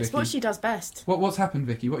means, Vicky. It's what she does best. What's happened,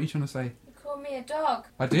 Vicky? What are you trying to say? Call me a dog.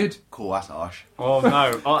 I did. Cool, that's harsh. Oh,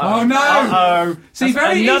 no. Oh no! Uh-oh. See,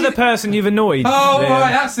 very Another easy. person you've annoyed. Oh, Liam.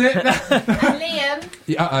 right, that's it. Liam,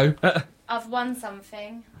 Uh-oh. I've won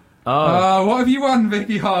something. Oh. What have you won,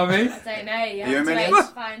 Vicky Harvey? I don't know. You You have to wait millions?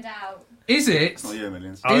 to find out. Is it? Not you,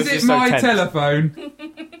 millions. I was Is it just so my tense. telephone?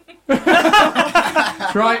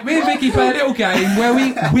 Right, me and Vicky play a little game where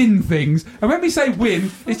we win things, and when we say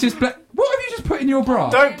win, it's just what have you just put in your bra?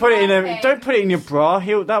 Don't put it in your bra.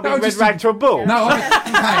 That'll be That'll red just- rag to a bull. No,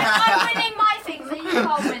 I'm winning my things, and you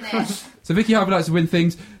can't win it. So Vicky Harvey likes to win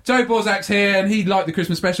things. Joe Borzak's here, and he liked the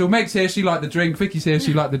Christmas special. Meg's here, she liked the drink. Vicky's here,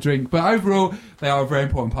 she liked the drink. But overall, they are a very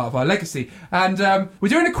important part of our legacy. And we're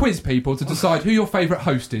doing a quiz, people, to decide who your favourite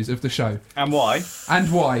host is of the show. And why?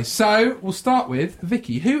 And why. So, we'll start with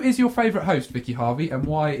Vicky. Who is your favourite host, Vicky Harvey, and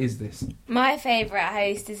why is this? My favourite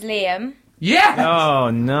host is Liam Yeah!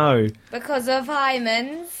 Oh, no. because of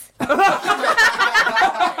Hyman's.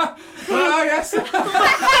 Oh, yes!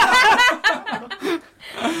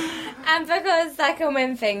 And because I can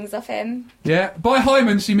win things off him. Yeah. By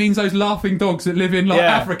Hyman, she means those laughing dogs that live in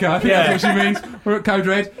Africa. I think that's what she means. We're at Code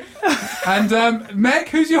Red. And Meg,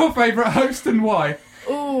 who's your favourite host and why?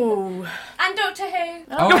 Ooh. And Doctor Who.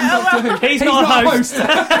 Oh, Doctor Who. He's not a host.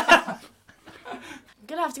 I'm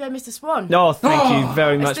gonna have to go Mr Swan. Oh, thank you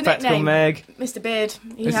very It's much, the Practical nickname. Meg. Mr Beard.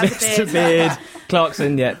 He It's has a Mr. beard. Beard.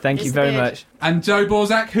 Clarkson, yeah, thank you Mr. very Beard. much. And Joe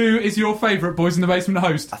Borzak, who is your favourite Boys in the Basement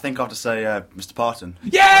host? I think I have to say Mr Parton.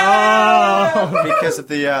 Yeah! Because of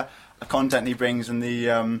the content he brings and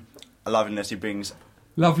the loveliness he brings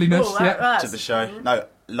Loveliness, Ooh, yeah. to the show. No,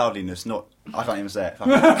 loveliness, not... I can't even say it.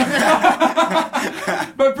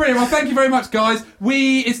 But brilliant. Well, thank you very much, guys.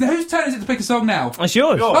 Whose turn is it to pick a song now? It's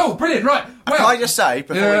yours. Oh, brilliant. Right. Well, Can I just say,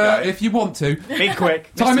 before we go... if you want to. Be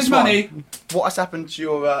quick. Time Mr. is Swan, money. What has happened to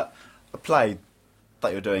your play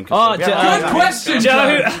that you're doing? Oh, Good question,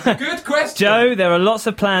 Joe. Joe. Good question. Joe, there are lots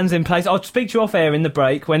of plans in place. I'll speak to you off air in the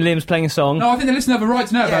break when Liam's playing a song. No, I think the listeners have a right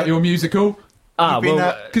to know about your musical.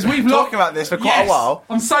 Because we've talking about this for quite a while.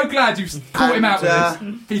 I'm so glad you've caught him out with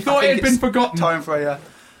this. He thought it had been forgotten. Time for a...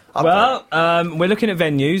 Well, we're looking at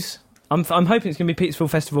venues. I'm hoping it's going to be Petersfield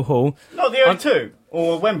Festival Hall. Not the O2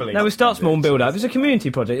 or Wembley. No, we start small and build up. It's a community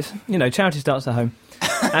project. It's, charity starts at home.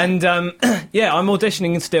 And, I'm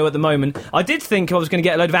auditioning still at the moment. I did think I was going to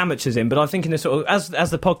get a load of amateurs in, but I'm thinking as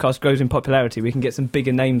the podcast grows in popularity, we can get some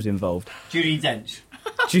bigger names involved. Judi Dench.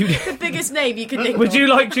 The biggest name you could think Would of. you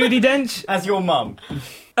like Judi Dench? As your mum.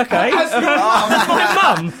 Okay.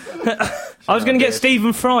 Mum. I was going to get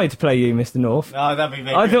Stephen Fry to play you, Mr. North. Oh, that'd be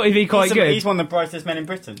very I good. thought he'd be quite good. He's one of the brightest men in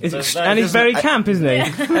Britain. And he's very camp, isn't he?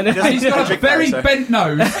 And He's got a very bent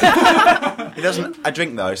nose. He doesn't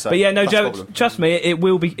drink though, so... But yeah, no, that's the Joe, problem. trust me,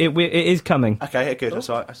 it is coming. Okay, good, that's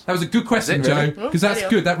all right. That was a good question, Joe, because that's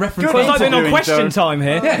good. That reference. Well, it's like being on Joe. question time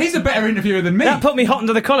here. Yeah, he's a better interviewer than me. That put me hot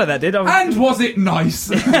under the collar, that did. And was it nice?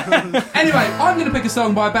 Anyway, I'm going to pick a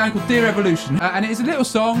song by a band called Dear Evolution, and it is a little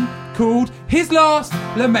song called His Last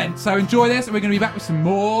Lament. So enjoy this, and we're going to be back with some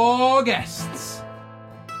more guests.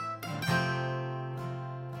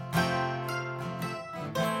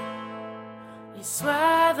 You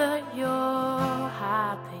swear that you're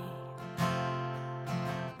happy.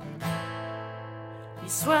 You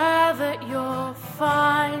swear that you're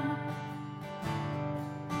fine.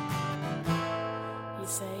 You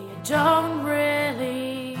say you don't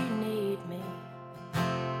really need me,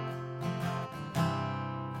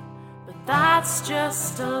 but that's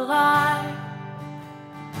just a lie.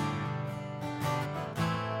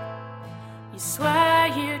 You swear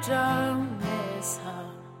you don't miss her.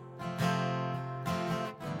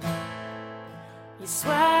 You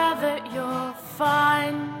swear that you're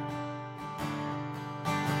fine.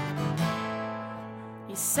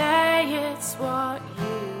 You say it's what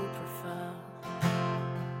you prefer,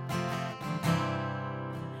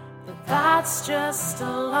 but that's that's just a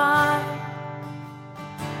lie.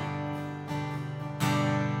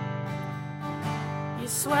 You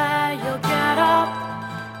swear you'll get up,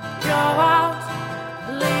 go out,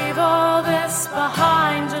 leave all this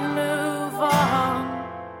behind and move on.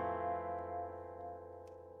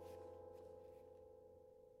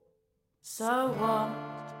 So what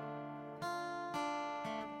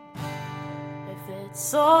if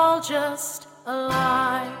it's all just a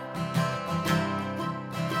lie?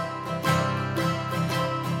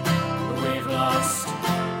 We've lost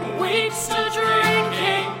weeks to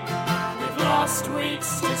drinking, we've lost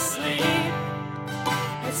weeks to sleep.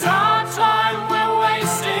 It's our time we're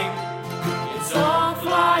wasting, it's all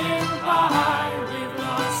flying by. We've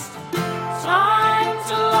lost time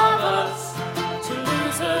to lovers, to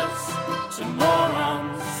losers, to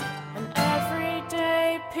morons, and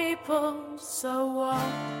everyday people. So what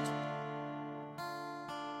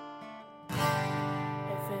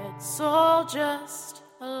if it's all just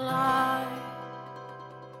a lie?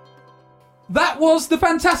 That was the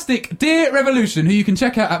fantastic Dear Revolution, who you can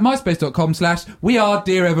check out at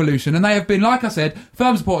myspace.com/wearedearrevolution. And they have been, like I said,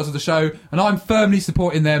 firm supporters of the show, and I'm firmly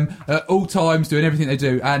supporting them at all times, doing everything they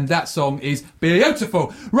do. And that song is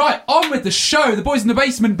beautiful. Right, on with the show. The Boys in the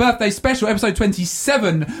Basement birthday special, episode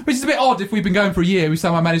 27, which is a bit odd if we've been going for a year. We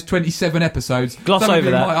somehow managed 27 episodes. Gloss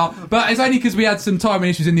over that. But it's only because we had some timing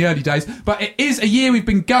issues in the early days. But it is a year we've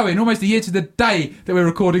been going, almost a year to the day that we're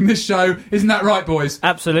recording this show. Isn't that right, boys?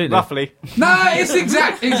 Absolutely. Roughly. No, it's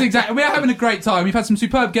exact. It's exact. We are having a great time. We've had some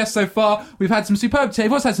superb guests so far. We've had some superb tea.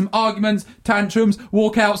 We've also had some arguments, tantrums,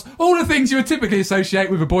 walkouts, all the things you would typically associate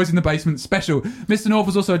with a Boys in the Basement special. Mr North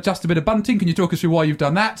has also adjusted a bit of bunting. Can you talk us through why you've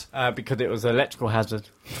done that? Because it was an electrical hazard.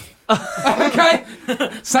 Okay.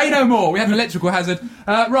 Say no more. We had an electrical hazard.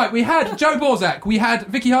 Right, we had Joe Borzak, we had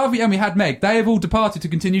Vicky Harvey, and we had Meg. They have all departed to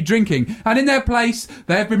continue drinking. And in their place,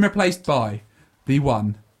 they have been replaced by the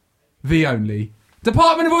one, the only,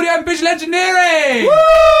 Department of Audio and Visual Engineering! Woo!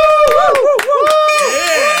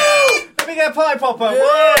 Yeah! Let me get a pie popper!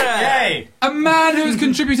 Yeah! Yay! A man who has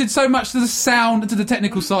contributed so much to the sound and to the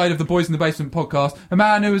technical side of the Boys in the Basement podcast. A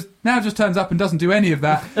man who now just turns up and doesn't do any of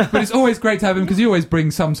that. But it's always great to have him because he always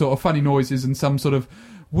brings some sort of funny noises and some sort of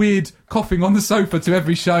weird coughing on the sofa to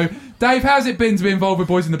every show. Dave, how's it been to be involved with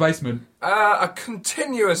Boys in the Basement? A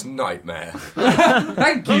continuous nightmare.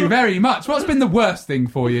 Thank you very much. What's been the worst thing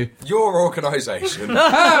for you? Your organisation.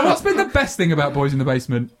 What's been the best thing about Boys in the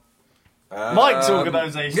Basement? Mike's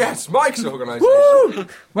organisation. Yes, Mike's organisation.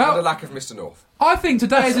 Well, and the lack of Mr North. I think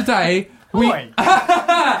today is a day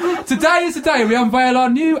today is a day we unveil our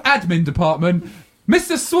new admin department.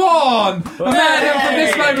 Mr Swan, a man who from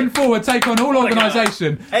this moment forward take on all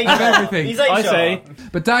organisation of everything. He's I say.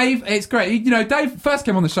 But Dave, it's great. You know, Dave first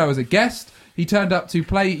came on the show as a guest. He turned up to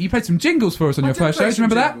play. You played some jingles for us on your first show. Do you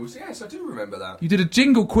remember that? Yes, I do remember that. You did a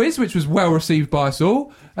jingle quiz, which was well received by us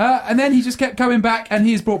all. And then he just kept coming back, and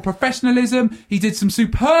he has brought professionalism. He did some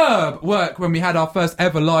superb work when we had our first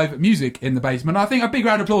ever live music in the basement. I think a big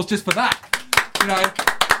round of applause just for that.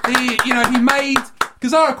 He made.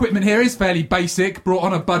 Because our equipment here is fairly basic, brought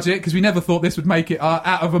on a budget, because we never thought this would make it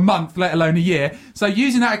out of a month, let alone a year. So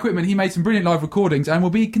using that equipment, he made some brilliant live recordings and will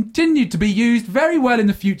be continued to be used very well in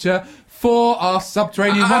the future for our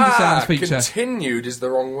Subterranean Wonder Sounds feature. Continued is the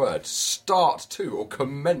wrong word. Start to or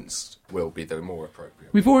commenced will be the more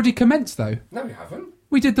appropriate. We've already commenced, though. No, we haven't.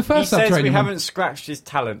 We did the first Subterranean He says we one. haven't scratched his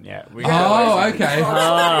talent yet. Okay.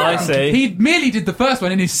 I see. He merely did the first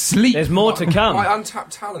one in his sleep. There's more to come. My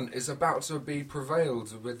untapped talent is about to be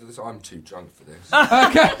prevailed with this. I'm too drunk for this.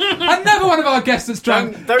 Okay. Another one of our guests that's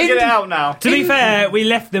drunk. Don't get it out now. To be fair, we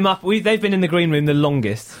left them up. They've been in the green room the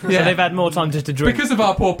longest, so they've had more time just to drink. Because of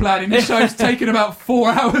our poor planning, this show's taken about 4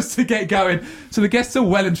 hours to get going. So the guests are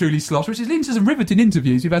well and truly sloshed, which is leading to some riveting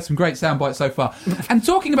interviews. We've had some great sound bites so far. And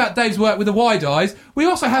talking about Dave's work with the wide eyes, we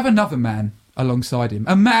also have another man alongside him.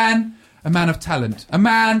 A man of talent. A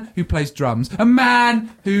man who plays drums. A man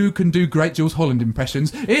who can do great Jules Holland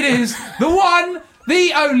impressions. It is the one,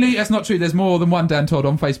 the only... That's not true, there's more than one Dan Todd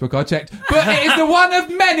on Facebook, I checked. But it is the one of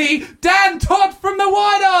many, Dan Todd from the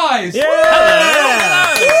Wide Eyes!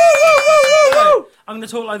 Yeah! I'm going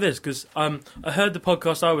to talk like this because I heard the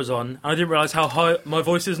podcast I was on and I didn't realise how high my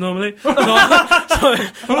voice is normally.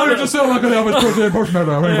 I just sound like an Elvis Presley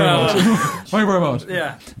impersonator. Thank you very much.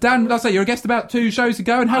 Yeah. Dan, like I say, you're a guest about 2 shows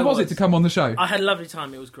ago, and how was it to come on the show? I had a lovely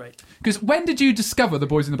time, it was great. Because when did you discover the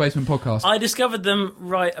Boys in the Basement podcast? I discovered them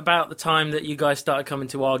right about the time that you guys started coming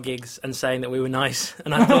to our gigs and saying that we were nice,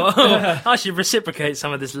 and I thought, I should reciprocate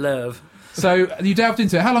some of this love. So you delved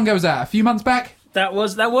into it. How long ago was that? A few months back? That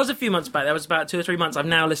was a few months back. That was about 2 or 3 months. I've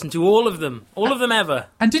now listened to all of them ever.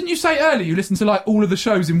 And didn't you say earlier you listened to like all of the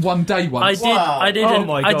shows in one day once? I did. Oh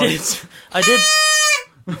my God.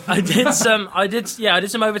 I did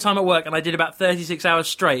some overtime at work, and I did about 36 hours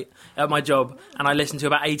straight at my job, and I listened to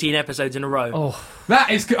about 18 episodes in a row. Oh,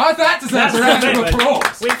 that is good. That deserves a round of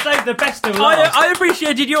applause. We've saved the best of last. I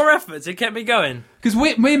appreciated your efforts. It kept me going. Because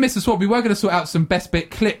me and Mr. Swan, we were going to sort out some best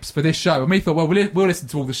bit clips for this show, and we thought, well, we'll listen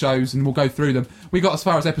to all the shows and we'll go through them. We got as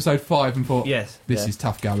far as episode 5 and thought, this is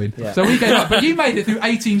tough going. Yeah. So we gave up. But you made it through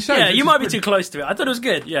 18 shows. Yeah, you might be too close to it. I thought it was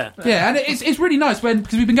good. Yeah. Yeah, and it's really nice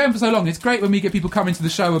because we've been going for so long. It's great when we get people come into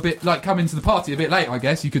the show a bit, like come into the party a bit late, I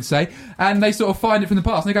guess you could say, and they sort of find it from the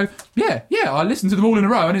past and they go, yeah, I listened to them all in a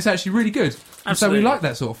row and it's actually really good. And so we like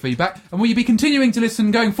that sort of feedback. And will you be continuing to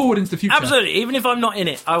listen going forward into the future? Absolutely. Even if I'm not in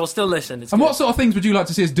it, I will still listen. And what sort of things would you like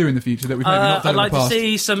to see us do in the future that we've maybe not done I'd like in the past? to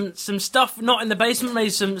see some stuff not in the basement,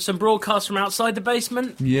 maybe some broadcasts from outside the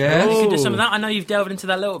basement. Yeah. You could do some of that. I know you've delved into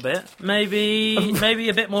that a little bit. Maybe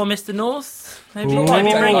a bit more Mr. North. Maybe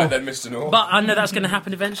Then, Mr. North. But I know that's going to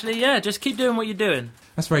happen eventually. Yeah, just keep doing what you're doing.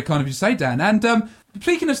 That's very kind of you to say, Dan. And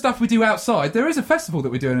speaking of stuff we do outside, there is a festival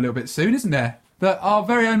that we're doing a little bit soon, isn't there? That our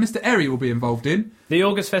very own Mr. Airy will be involved in. The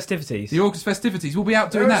August festivities. The August festivities. We'll be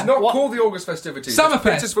out doing It's that. not called the August festivities. Summerfest. It's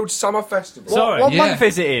Petersfield Summer Festival. Sorry. What month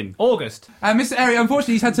is it in? August. And Mr. Airy,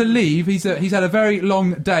 unfortunately, he's had to leave. He's had a very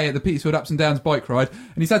long day at the Petersfield Ups and Downs bike ride,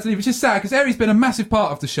 and he's had to leave, which is sad because Airy's been a massive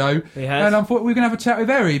part of the show. He has. And unfortunately, we're going to have a chat with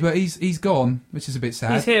Airy, but he's gone, which is a bit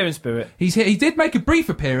sad. He's here in spirit. He's here. He did make a brief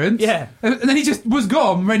appearance. Yeah. And then he just was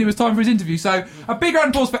gone when it was time for his interview. So a big round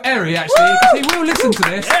of applause for Airy, actually, because he will listen to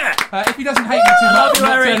this. If he doesn't hate me too much, for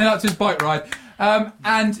not turning up to his bike ride.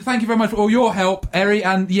 And thank you very much for all your help, Airy,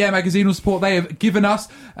 and the Air Magazinal support they have given us.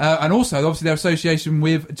 And also, obviously, their association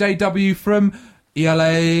with JW from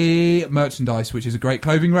ELA Merchandise, which is a great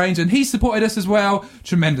clothing range. And he supported us as well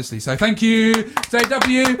tremendously. So thank you,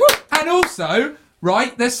 JW. And also,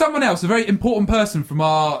 right, there's someone else, a very important person from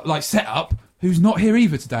our setup, who's not here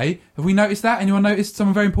either today. Have we noticed that? Anyone noticed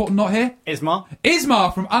someone very important not here? Ismar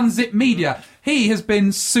from Unzip Media. He has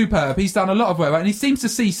been superb. He's done a lot of work, and he seems to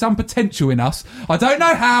see some potential in us. I don't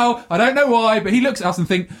know how, I don't know why, but he looks at us and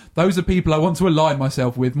thinks, those are people I want to align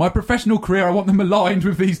myself with. My professional career, I want them aligned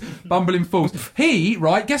with these bumbling fools.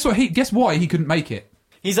 Guess why he couldn't make it?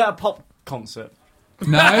 He's at a pop concert.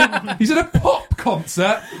 No, he's at a pop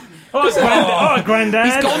concert. Grandad.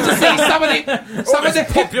 He's gone to see some of the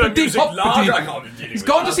popular music He's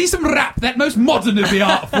gone to see some rap, that most modern of the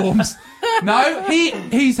art forms. No,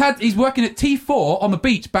 he's working at T4 on the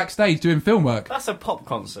beach backstage doing film work. That's a pop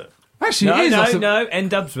concert. Actually, it is. No,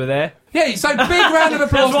 N-Dubs were there. Yeah, so big round of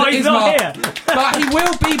applause That's why for he's Ismar. not here. But he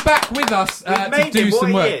will be back with us to do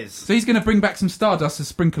some work. So he's going to bring back some stardust to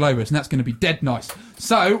sprinkle over us, and that's going to be dead nice.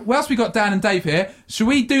 So, whilst we got Dan and Dave here, shall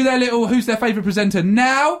we do their little who's their favourite presenter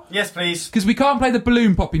now? Yes, please. Because we can't play the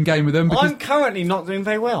balloon popping game with them. I'm currently not doing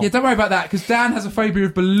very well. Yeah, don't worry about that, because Dan has a phobia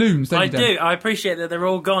of balloons, don't I you, Dan? do. I appreciate that they're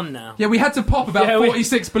all gone now. Yeah, we had to pop about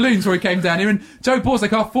 46 balloons before he came down here, and Joe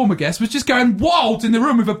Borzek, our former guest, was just going wild in the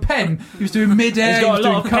room with a pen. He was doing mid-air. He's got a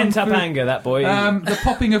lot of kung pent-up fu. anger, that boy. The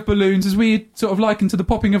popping of balloons, as we sort of likened to the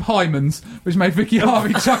popping of hymens, which made Vicky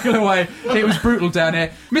Harvey chuckle away. It was brutal down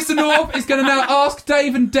here. Mr. North is going to now ask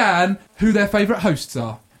Dave and Dan who their favourite hosts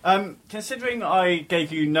are. Considering I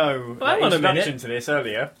gave you no introduction to this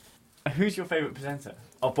earlier, who's your favourite presenter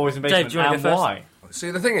of Boys in Basement, Dave, do you want to go and first? why? See,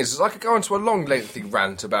 the thing is I could go into a long, lengthy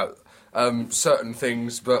rant about certain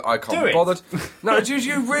things, but I can't Do be it. bothered. No, do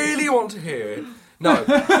you really want to hear it? No.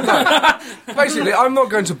 Basically, I'm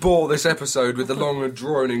not going to bore this episode with the long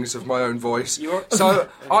dronings of my own voice. So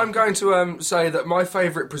I'm going to say that my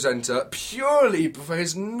favourite presenter, purely for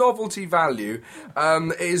his novelty value,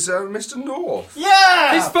 is Mr. North.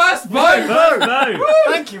 Yeah! His first vote!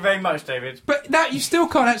 Thank you very much, David. But now you still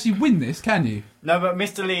can't actually win this, can you? No, but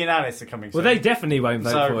Mr. Lee and Alice are coming soon. Well, they definitely won't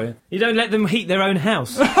vote for you. You don't let them heat their own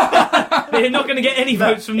house. They're not going to get any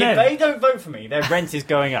votes from them. If they don't vote for me, their rent is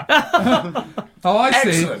going up. Oh, I see.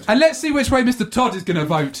 Excellent. And let's see which way Mr. Todd is going to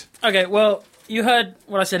vote. Okay, well, you heard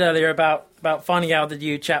what I said earlier about finding out that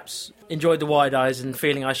you chaps enjoyed the Wide Eyes and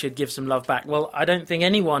feeling I should give some love back. Well, I don't think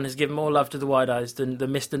anyone has given more love to the Wide Eyes than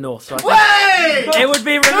Mr. North. So I think it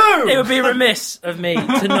would be remiss of me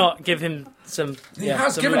to not give him some. He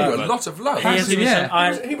has some given love. you a lot of love. He has given me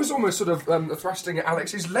some. He was almost sort of thrusting at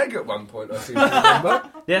Alex's leg at one point, I seem to remember.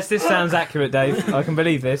 Yes, this sounds accurate, Dave. I can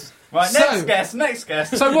believe this. Right, next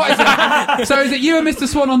guest. So what is it? So is it you and Mr.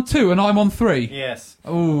 Swan on 2 and I'm on 3? Yes.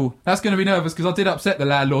 Oh, that's going to be nervous because I did upset the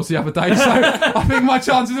landlords the other day. So I think my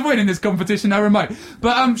chances of winning this competition are remote.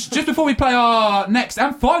 But just before we play our next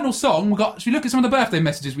and final song, should we look at some of the birthday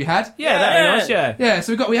messages we had? Yeah, that'd be nice, yeah. Yeah,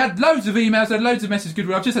 so we had loads of emails, we had loads of messages.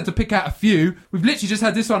 Good. I've just had to pick out a few. We've literally just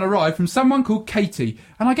had this one arrive from someone called Katie,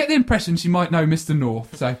 and I get the impression she might know Mr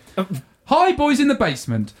North. So, hi, boys in the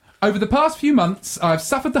basement. Over the past few months, I have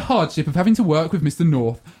suffered the hardship of having to work with Mr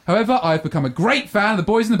North. However, I have become a great fan of the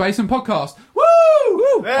Boys in the Basement podcast. Woo!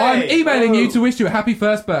 Woo! Hey! I'm emailing you to wish you a happy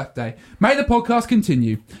first birthday. May the podcast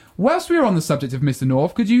continue. Whilst we are on the subject of Mr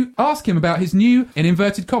North, could you ask him about his new, in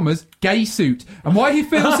inverted commas, gay suit, and why he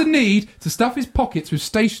feels the need to stuff his pockets with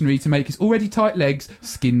stationery to make his already tight legs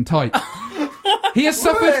skin tight? He has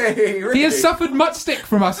suffered much stick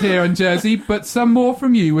from us here in Jersey, but some more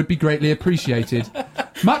from you would be greatly appreciated.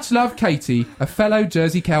 Much love, Katie, a fellow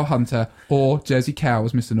Jersey cow hunter, or Jersey cow,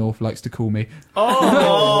 as Mr North likes to call me. Isn't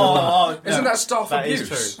that staff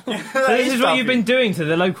abuse? So this is what you've been doing to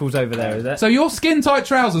the locals over there, is it? So your skin-tight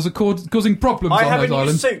trousers are causing problems I on have those a new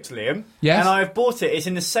islands? suit, Liam. Yes? And I've bought it. It's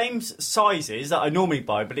in the same sizes that I normally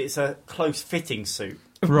buy, but it's a close-fitting suit.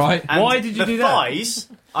 Right. And why did you do that? The thighs,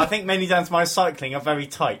 I think mainly down to my cycling, are very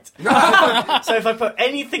tight. So if I put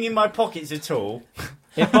anything in my pockets at all,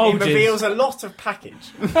 it bulges. It reveals a lot of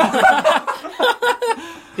package.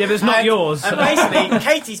 Yeah, but it's not yours. And basically,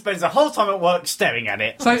 Katie spends the whole time at work staring at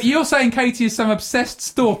it. So you're saying Katie is some obsessed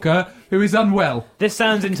stalker who is unwell? This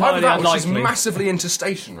sounds entirely Either that or she's unlikely. massively into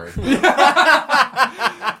stationery.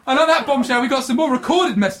 And on that bombshell, we've got some more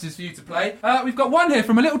recorded messages for you to play. We've got one here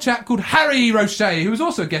from a little chap called Harry Roche, who was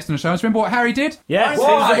also a guest on the show. Do you remember what Harry did? Yes, he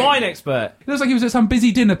was a wine expert. It looks like he was at some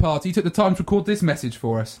busy dinner party. He took the time to record this message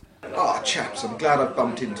for us. Chaps, I'm glad I've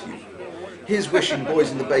bumped into you. Here's wishing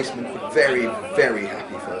Boys in the Basement a very, very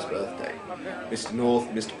happy first birthday. Mr North,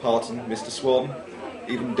 Mr Parton, Mr Swan,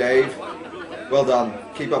 even Dave. Well done.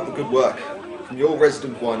 Keep up the good work. From your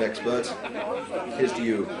resident wine expert, here's to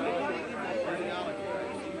you.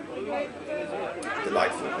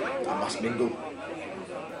 Delightful. I must mingle.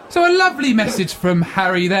 So a lovely message from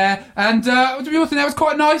Harry there. And do you think that was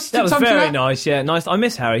quite nice? That was very nice, yeah. Nice. I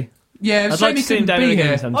miss Harry. Yeah, I'd like to see him down here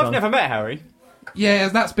again sometime. I've never met Harry. Yeah,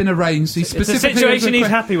 that's been arranged. He specifically it's a situation he's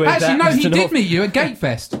happy with. Actually, no, he Mr. did North. meet you at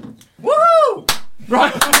Gatefest. Woo!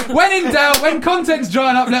 Right, when in doubt, when content's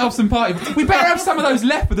drying up, let off some party. We better have some of those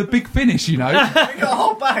left with a big finish, you know. We got a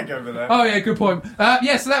whole bag over there. Oh yeah, good point.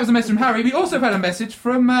 Yeah, so that was a message from Harry. We also had a message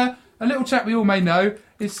from a little chap we all may know.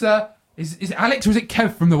 Is it Alex or is it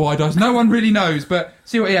Kev from the Wide Eyes? No one really knows, but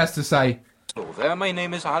see what he has to say. Hello there, my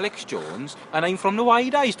name is Alex Jones and I'm from the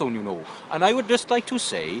Wide Eyes, don't you know? And I would just like to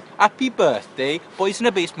say happy birthday, Boys in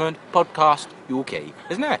the Basement Podcast UK.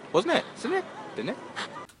 Isn't it? Wasn't it? Isn't it? Didn't it?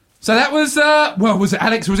 So that was, was it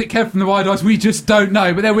Alex or was it Kev from the Wide Eyes? We just don't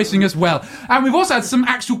know, but they're wishing us well. And we've also had some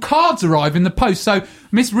actual cards arrive in the post. So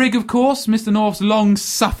Miss Rigg, of course, Mr North's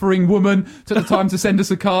long-suffering woman, took the time to send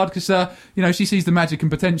us a card because, she sees the magic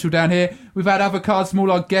and potential down here. We've had other cards from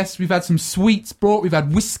all our guests. We've had some sweets brought. We've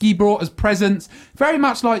had whiskey brought as presents. Very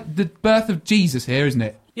much like the birth of Jesus here, isn't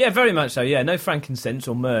it? Yeah, very much so, yeah. No frankincense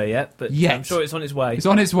or myrrh yet, but I'm sure it's on its way. It's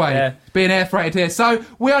on its way. Yeah. It's being air freighted here. So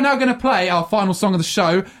we are now going to play our final song of the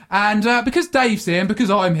show. And because Dave's here, and because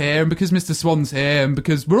I'm here, and because Mr Swan's here, and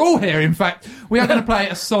because we're all here, in fact, we are going to play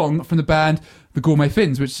a song from the band The Gourmet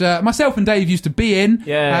Fins, which myself and Dave used to be in,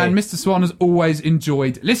 and Mr Swan has always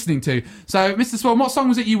enjoyed listening to. So, Mr Swan, what song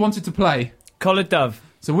was it you wanted to play? Collared Dove.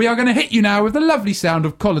 So we are going to hit you now with the lovely sound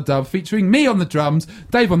of Collared Dove, featuring me on the drums,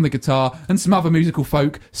 Dave on the guitar, and some other musical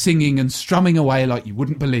folk singing and strumming away like you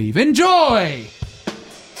wouldn't believe. Enjoy!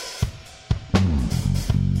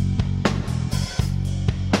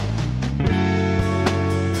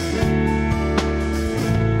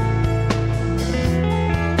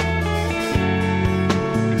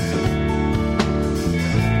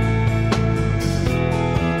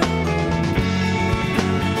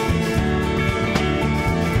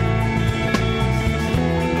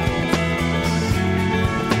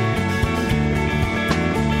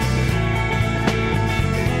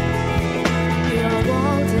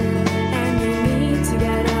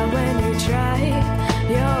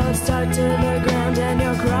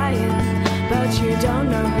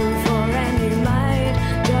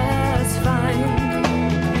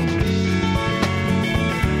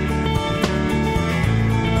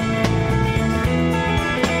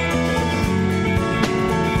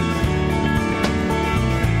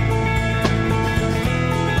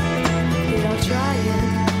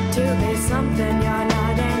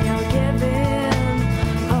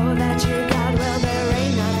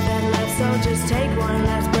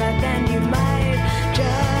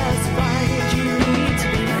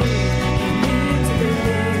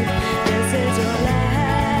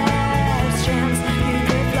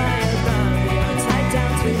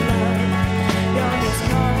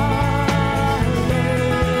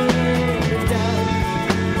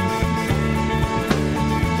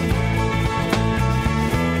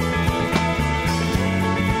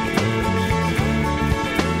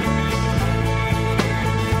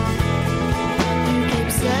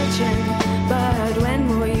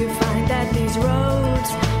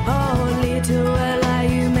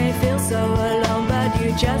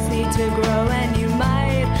 just need to grow and you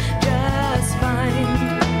might just find.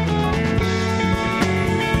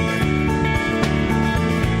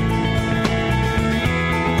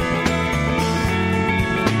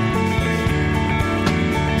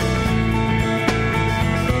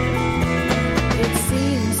 It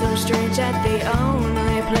seems so strange that the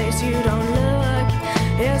only place you don't look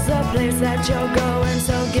is the place that you're going.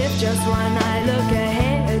 So give just one eye look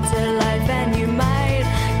ahead to life and you might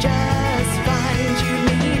just find you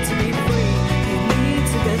need to be free. You need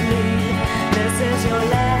to believe this is your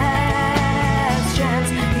last chance.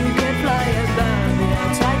 You could fly above,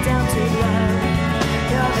 you're tied down to love.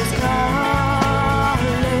 You're this calling.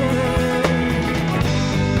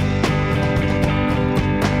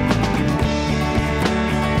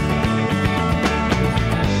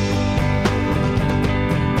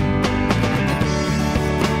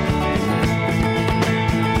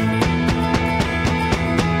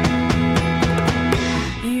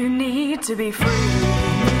 To be free, you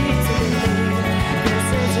need to believe this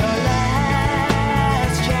is your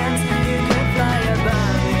last chance. You could fly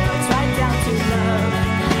above, you're tied down to love.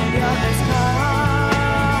 You're this color.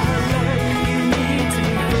 You need to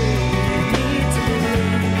be free, you need to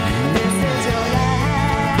believe this is your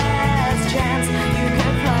last chance. You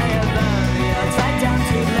could fly above, you're tied down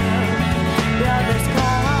to love. You're this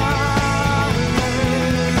color.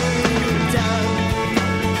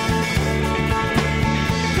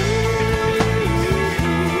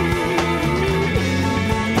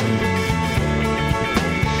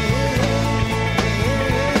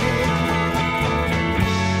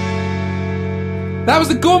 That was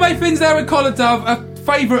the Gourmet Fins there with Collar Dove, a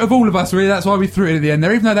favourite of all of us, really. That's why we threw it at the end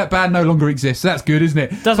there, even though that band no longer exists. That's good, isn't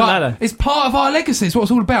it? Doesn't matter. It's part of our legacy. It's what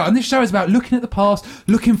it's all about. And this show is about looking at the past,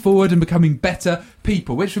 looking forward and becoming better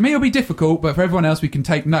people, which for me will be difficult, but for everyone else we can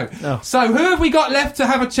take note. Oh. So who have we got left to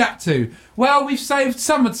have a chat to? Well, we've saved,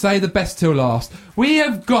 some would say, the best till last. We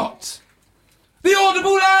have got the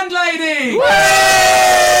Audible Landlady!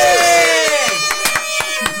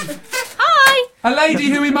 A lady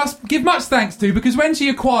who we must give much thanks to, because when she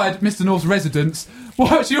acquired Mr North's residence,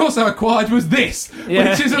 what she also acquired was this,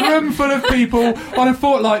 which is a room full of people on a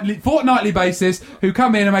fortnightly basis who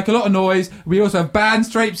come in and make a lot of noise. We also have bands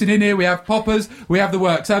traipsing in here, we have poppers, we have the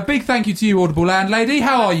work. So a big thank you to you, Audible Landlady.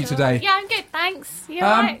 How are you today? Yeah, I'm good, thanks. You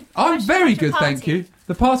alright? I'm very good, thank you.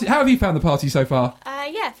 The party. How have you found the party so far?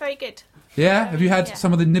 Yeah, very good. Yeah? Have you had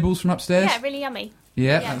some of the nibbles from upstairs? Yeah, really yummy.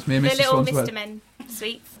 Yeah, that's me and Mr The little Swan's Mr Men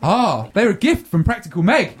sweets. Ah, they're a gift from Practical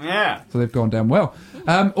Meg. Yeah. So they've gone down well.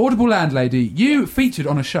 Audible Landlady, you featured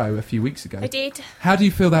on a show a few weeks ago. I did. How do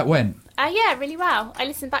you feel that went? Yeah, really well. I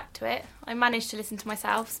listened back to it. I managed to listen to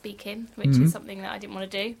myself speaking, which is something that I didn't want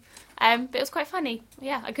to do. But it was quite funny.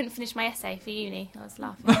 Yeah, I couldn't finish my essay for uni. I was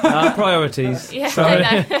laughing. Priorities. Yeah,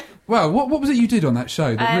 I know. Well, what was it you did on that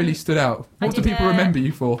show that really stood out? What do people remember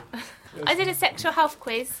you for? I did a sexual health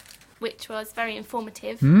quiz, which was very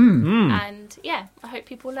informative. And yeah, I hope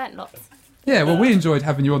people learnt lots. Yeah, well, we enjoyed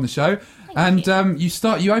having you on the show.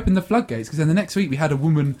 You opened the floodgates, because then the next week we had a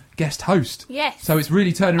woman guest host. Yes. So it's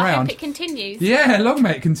really turning I around. hope it continues. Yeah, long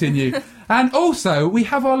may it continue. And also, we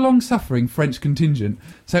have our long-suffering French contingent.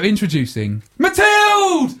 So introducing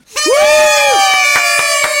Mathilde!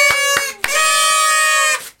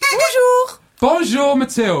 Bonjour! Bonjour,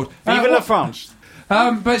 Mathilde. Vive la France.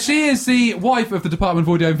 But she is the wife of the Department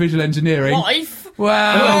of Audio and Visual Engineering. Wife?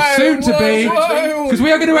 Well, soon to be. Because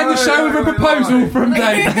we are going to end the show with a proposal from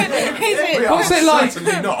Dave. What's it like?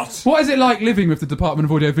 Certainly not. What is it like living with the Department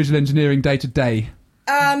of Audio and Visual Engineering day to day?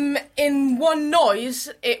 In one noise,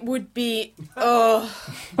 it would be, That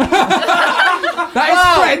is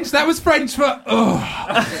French. That was French for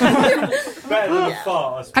Better than a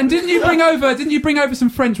fart. And didn't you bring over some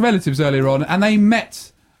French relatives earlier on, and they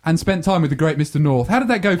met and spent time with the great Mr North? How did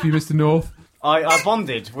that go for you, Mr North? I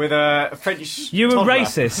bonded with a French You were toddler.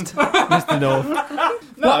 racist, Mr North.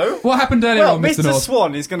 No. What happened earlier on, Mr. Mr. North?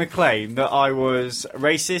 Swan is going to claim that I was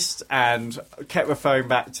racist and kept referring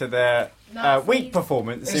back to their weak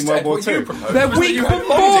performance in World War II. Their weak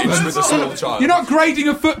performance. With a small child. You're not grading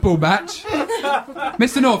a football match,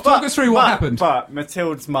 Mr. North. Talk us through what happened. But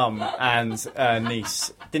Mathilde's mum and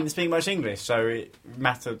niece didn't speak much English, so it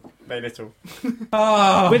mattered very little.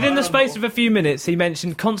 Within the space of a few minutes, he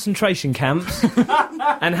mentioned concentration camps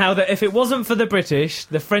and how that if it wasn't for the British,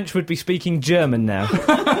 the French would be speaking German now.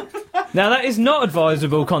 Now, that is not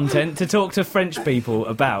advisable content to talk to French people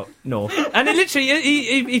about, North. And it literally,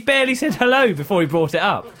 he barely said hello before he brought it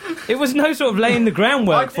up. It was no sort of laying the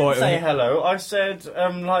groundwork for it. I didn't say hello. I said,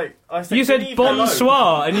 you said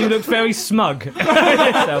bonsoir, and you looked very smug.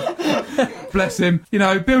 Bless him. You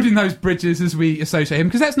know, building those bridges as we associate him.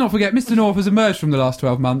 Because let's not forget, Mr North has emerged from the last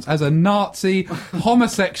 12 months as a Nazi,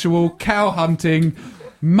 homosexual, cow-hunting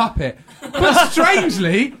muppet. But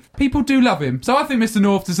strangely, people do love him. So I think Mr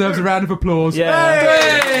North deserves a round of applause.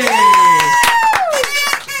 Yeah. Hey!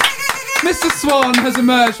 Mr Swan has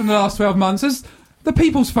emerged from the last 12 months as the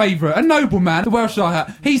people's favourite, a nobleman, the Welsh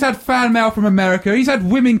hat. He's had fan mail from America. He's had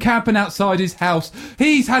women camping outside his house.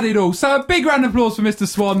 He's had it all. So a big round of applause for Mr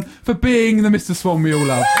Swan for being the Mr Swan we all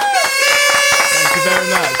love. Thank you very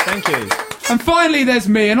much. Thank you. And finally, there's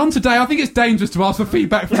me. And on today, I think it's dangerous to ask for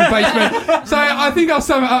feedback from the basement. So I think I'll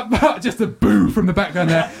sum it up. Just a boo from the background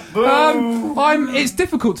there. It's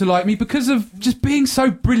difficult to like me because of just being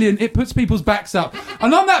so brilliant. It puts people's backs up.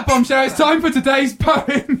 And on that bombshell, it's time for today's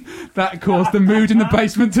poem. That caused the mood in the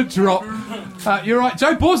basement to drop. You're right.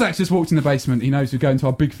 Joe Borzak's just walked in the basement. He knows we're going to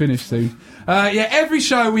our big finish soon. Every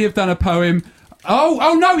show we have done a poem.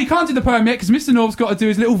 Oh no, we can't do the poem yet because Mr North's got to do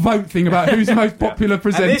his little vote thing about who's the most popular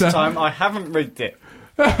presenter. And this time, I haven't rigged it.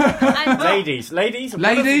 Ladies,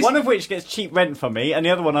 one of which gets cheap rent from me, and the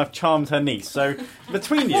other one I've charmed her niece. So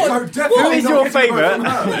between you, who is your favourite?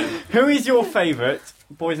 Who is your favourite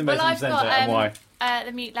boys and basement presenter, and why?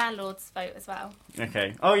 The mute landlord's vote as well.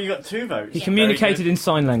 Okay. Oh, you got 2 votes. He communicated in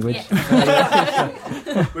sign language. By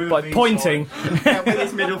pointing. With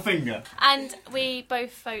his middle finger. And we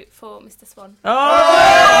both vote for Mr Swan.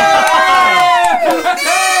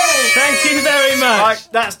 Thank you very much. Right,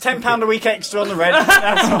 that's £10 a week extra on the rent.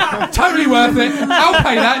 Totally worth it. I'll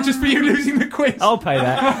pay that just for you losing the quiz. I'll pay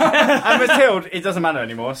that. And Mathilde, it doesn't matter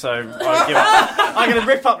anymore, so I'm going to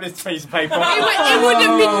rip up this piece of paper. It would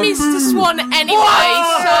have been Mr Swan anyway.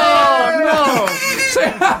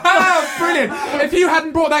 Brilliant. If you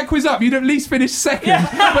hadn't brought that quiz up, you'd at least finish second.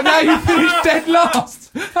 But now you finished dead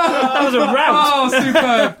last. That was a rout. Oh,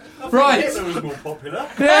 superb. Right. Hitler was more popular.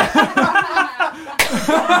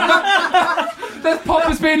 There's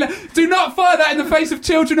poppers being... Do not fire that in the face of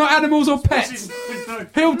children or animals or pets.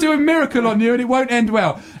 He'll do a miracle on you and it won't end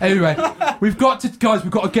well. Anyway, we've got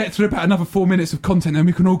to get through about another 4 minutes of content and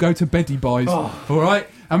we can all go to beddy boys. All right?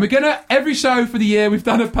 And we're going to... Every show for the year, we've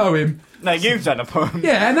done a poem. No, you've done a poem.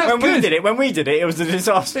 Yeah, and that's when good. When we did it, it was a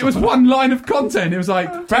disaster. It was 1 line of content. It was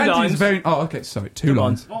like... Brandy's very... Oh, okay, sorry. 2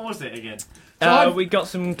 lines. What was it again? We got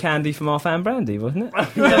some candy from our fan Brandy, wasn't it?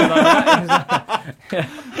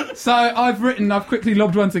 So I've quickly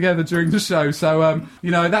lobbed one together during the show. So,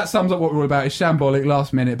 that sums up what we're all about. It's shambolic,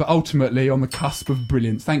 last minute, but ultimately on the cusp of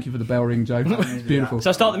brilliance. Thank you for the bell ring, Joe. Beautiful.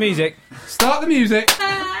 So start the music. Start the music.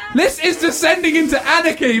 This is descending into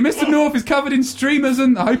anarchy. Mr North is covered in streamers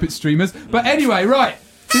and... I hope it's streamers. But anyway, right.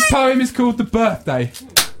 This poem is called The Birthday.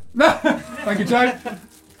 Thank you, Joe.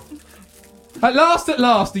 At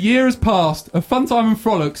last, a year has passed, of fun time and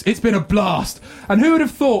frolics, it's been a blast. And who would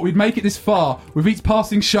have thought we'd make it this far? With each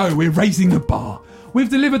passing show, we're raising the bar. We've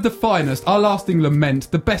delivered the finest, our lasting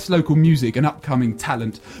lament, the best local music and upcoming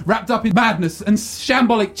talent, wrapped up in madness and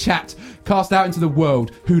shambolic chat, cast out into the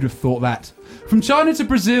world, who'd have thought that? From China to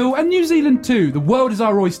Brazil and New Zealand too, the world is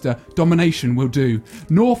our oyster, domination will do.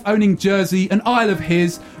 North owning Jersey, an isle of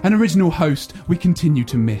his, an original host we continue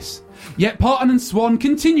to miss. Yet Parton and Swan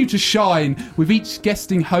continue to shine, with each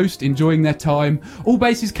guesting host enjoying their time. All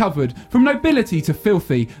bases covered, from nobility to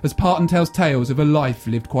filthy, as Parton tells tales of a life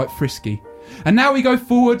lived quite frisky. And now we go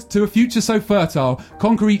forward to a future so fertile,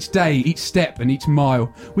 conquer each day, each step and each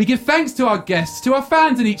mile. We give thanks to our guests, to our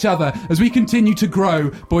fans and each other, as we continue to grow,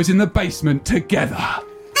 boys in the basement together.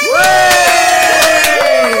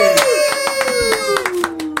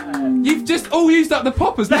 You've just all used up the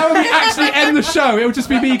poppers. Now when we actually end the show, it'll just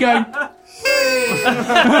be me going...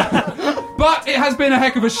 But it has been a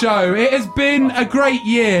heck of a show. It has been a great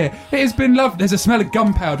year. It has been lovely. There's a smell of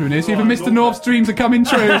gunpowder in here, so even Mr North's dreams are coming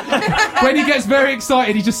true. When he gets very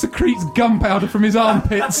excited, he just secretes gunpowder from his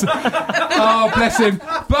armpits. Oh, bless him.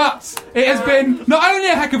 But it has been not only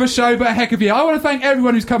a heck of a show, but a heck of a year. I want to thank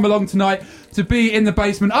everyone who's come along tonight to be in the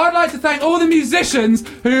basement. I would like to thank all the musicians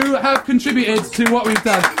who have contributed to what we've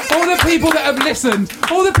done. All the people that have listened.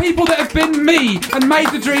 All the people that have been me and made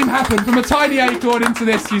the dream happen from a tiny acorn into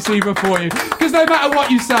this you see before you. Because no matter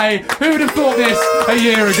what you say, who would have thought this a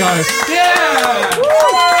year ago? Yeah!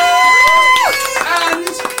 And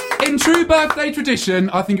in true birthday tradition,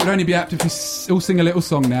 I think it would only be apt if we all sing a little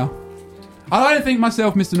song now. I don't think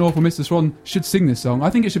myself, Mr North or Mr Swan should sing this song. I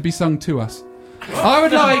think it should be sung to us. I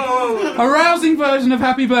would like a rousing version of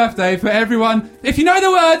Happy Birthday for everyone. If you know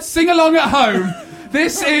the words, sing along at home.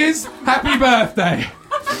 This is Happy Birthday.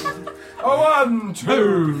 1,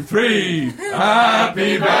 2, 3.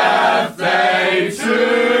 Happy birthday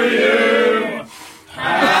to you.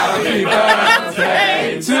 Happy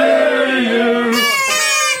birthday to you.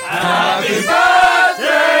 Happy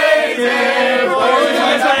birthday, dear boys.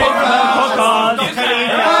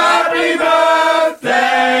 Happy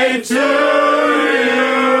birthday to you.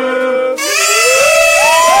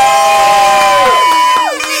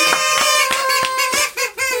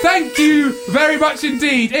 Thank you very much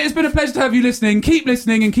indeed. It has been a pleasure to have you listening. Keep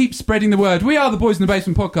listening and keep spreading the word. We are the Boys in the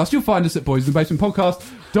Basement Podcast. You'll find us at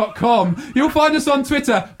boysinthebasementpodcast.com. You'll find us on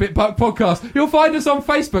Twitter, BITBUK Podcast. You'll find us on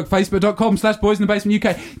Facebook, facebook.com/boysinthebasement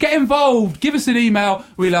UK. Get involved. Give us an email.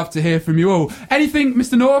 We love to hear from you all. Anything,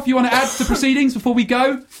 Mr. North, you want to add to proceedings before we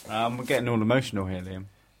go? We're getting all emotional here, Liam.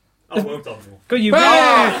 Oh, well done. Good, you took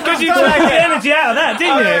the energy out of that,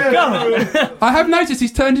 didn't you? God. I have noticed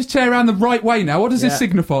he's turned his chair around the right way now. What does this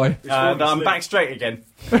signify? That I'm back straight again.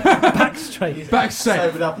 Back straight.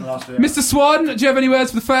 Mr. Swan, do you have any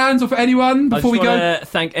words for the fans or for anyone before we go? I just want to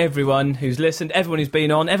thank everyone who's listened, everyone who's been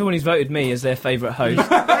on, everyone who's voted me as their favourite host.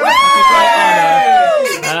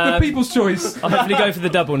 The people's choice. I'll hopefully go for the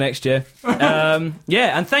double next year. And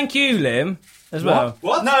thank you, Liam, as well.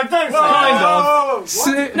 What? No, don't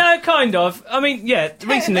say Kind of. I mean,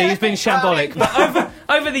 recently he's been shambolic, but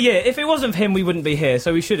over the year, if it wasn't for him, we wouldn't be here,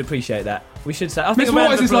 so we should appreciate that. We should say, I think Mr.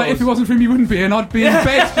 Waters is like, if it wasn't for him, you wouldn't be, and I'd be in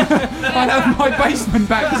bed. I'd have my basement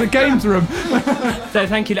back as a games room. So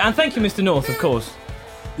thank you, and thank you, Mr. North, of course.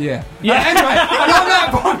 Yeah. Anyway, and on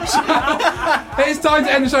that bombshell, it's time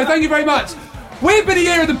to end the show. Thank you very much. We've been a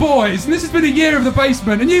year of the boys, and this has been a year of the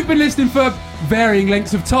basement, and you've been listening for varying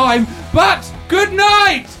lengths of time, but good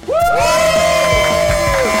night! Woo!